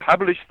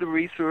publish the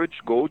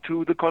research, go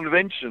to the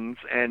conventions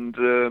and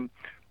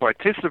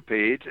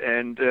participate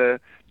and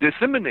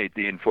disseminate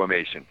the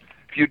information.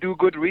 If you do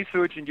good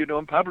research and you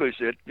don't publish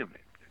it,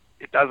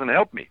 it doesn't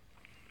help me.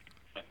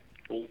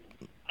 Well,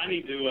 I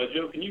need to,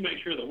 Joe, can you make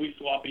sure that we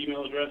swap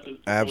email addresses?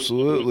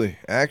 Absolutely.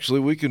 Actually,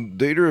 we can,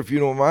 Dieter, if you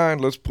don't mind,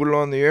 let's put it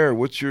on the air.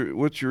 What's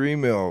your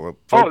email?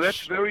 Oh,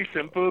 that's very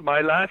simple. My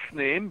last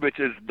name,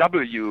 which is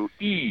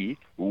WEYEL11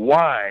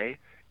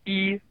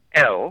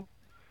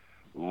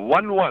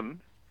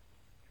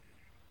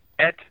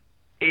 at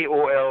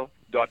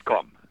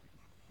AOL.com.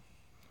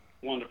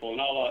 Wonderful. And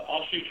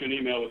I'll shoot you an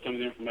email with some of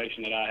the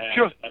information that I have.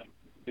 Sure. I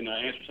can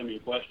answer some of your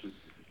questions.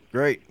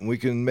 Great. We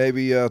can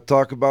maybe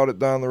talk about it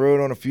down the road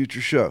on a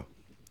future show.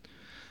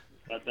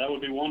 That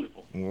would be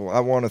wonderful. Well, I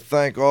want to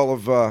thank all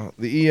of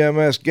the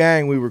EMS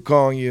gang we were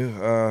calling you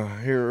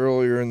here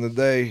earlier in the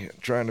day,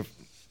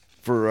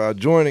 for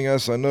joining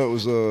us. I know it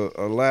was a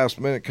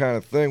last-minute kind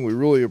of thing. We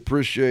really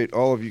appreciate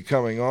all of you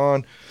coming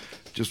on.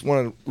 Just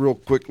want to real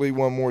quickly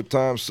one more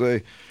time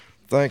say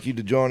thank you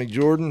to Johnny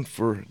Jordan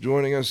for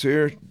joining us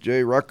here,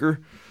 Jay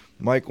Rucker,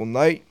 Michael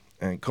Knight,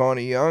 and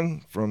Connie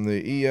Young from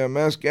the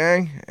EMS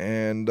gang,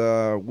 and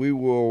we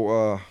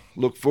will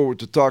look forward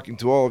to talking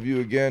to all of you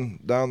again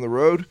down the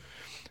road.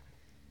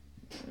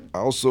 I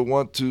also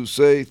want to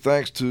say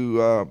thanks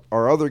to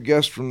our other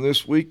guest from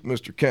this week,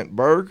 Mr. Kent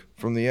Berg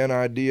from the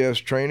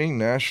NIDS Training,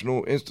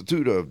 National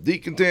Institute of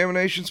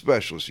Decontamination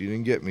Specialists. You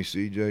didn't get me,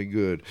 CJ.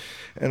 Good.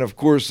 And, of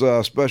course,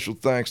 special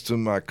thanks to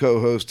my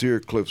co-host here,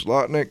 Cliff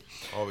Zlotnick.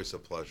 Always a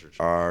pleasure.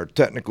 Our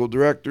technical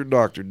director,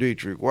 Dr.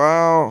 Dietrich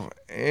Wow,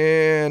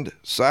 and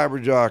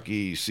cyber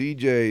jockey,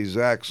 CJ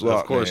Zach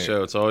Zlotnick. Of course,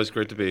 Joe. It's always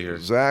great to be here.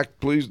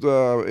 Zach, please,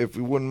 if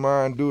you wouldn't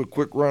mind, do a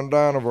quick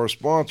rundown of our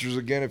sponsors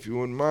again, if you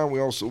wouldn't mind. We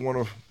also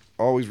want to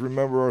always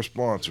remember our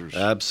sponsors.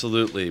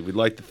 Absolutely. We'd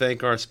like to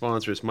thank our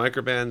sponsors,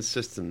 Microban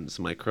Systems,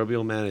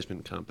 microbial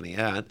management company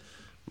at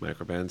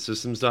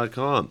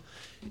microbansystems.com.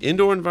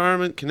 Indoor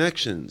Environment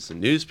Connections, a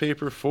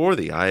newspaper for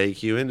the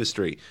IAQ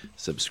industry.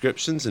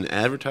 Subscriptions and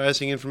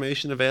advertising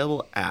information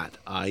available at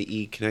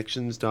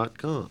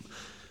ieconnections.com.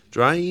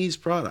 Dry Ease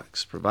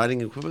Products, providing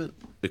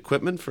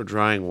equipment for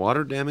drying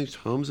water-damaged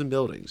homes and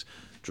buildings.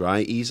 Dry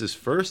Ease is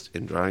first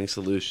in drying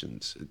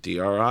solutions.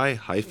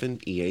 DRI-EAZ.com.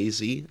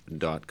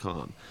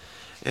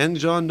 And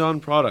John Donne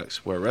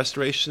Products, where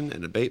restoration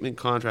and abatement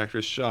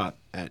contractors shop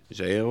at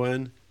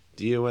JONDON.com.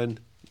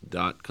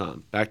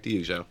 Back to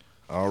you, Joe.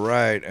 All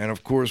right. And,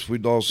 of course,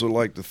 we'd also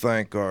like to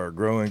thank our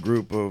growing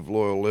group of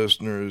loyal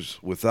listeners.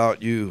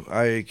 Without you,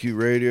 IAQ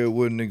Radio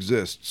wouldn't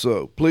exist.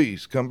 So,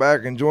 please come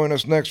back and join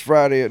us next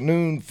Friday at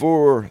noon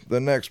for the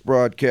next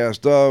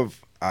broadcast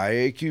of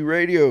IAQ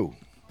Radio.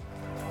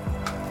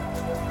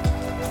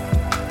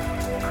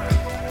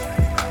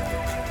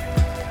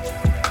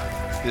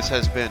 This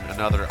has been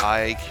another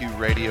IAQ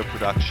Radio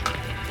production.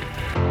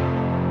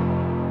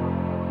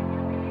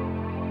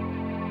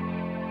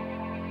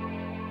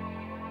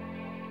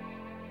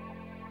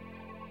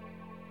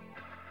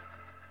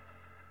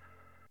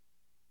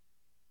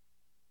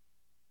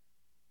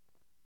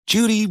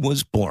 Judy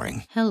was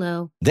boring.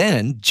 Hello.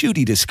 Then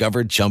Judy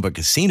discovered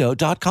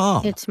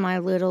ChumbaCasino.com. It's my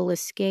little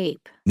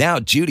escape. Now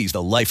Judy's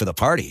the life of the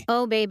party.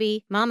 Oh,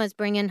 baby, mama's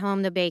bringing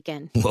home the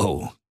bacon.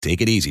 Whoa,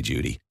 take it easy,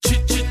 Judy.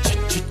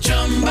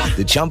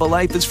 The Chumba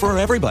life is for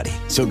everybody.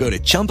 So go to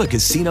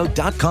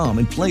ChumbaCasino.com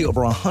and play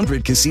over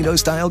 100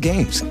 casino-style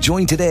games.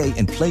 Join today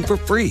and play for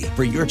free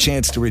for your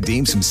chance to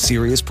redeem some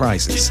serious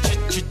prizes.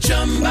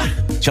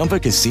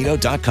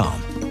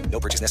 ChumbaCasino.com. No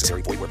purchase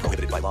necessary. Void where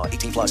prohibited by law.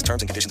 18 plus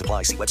terms and conditions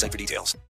apply. See website for details.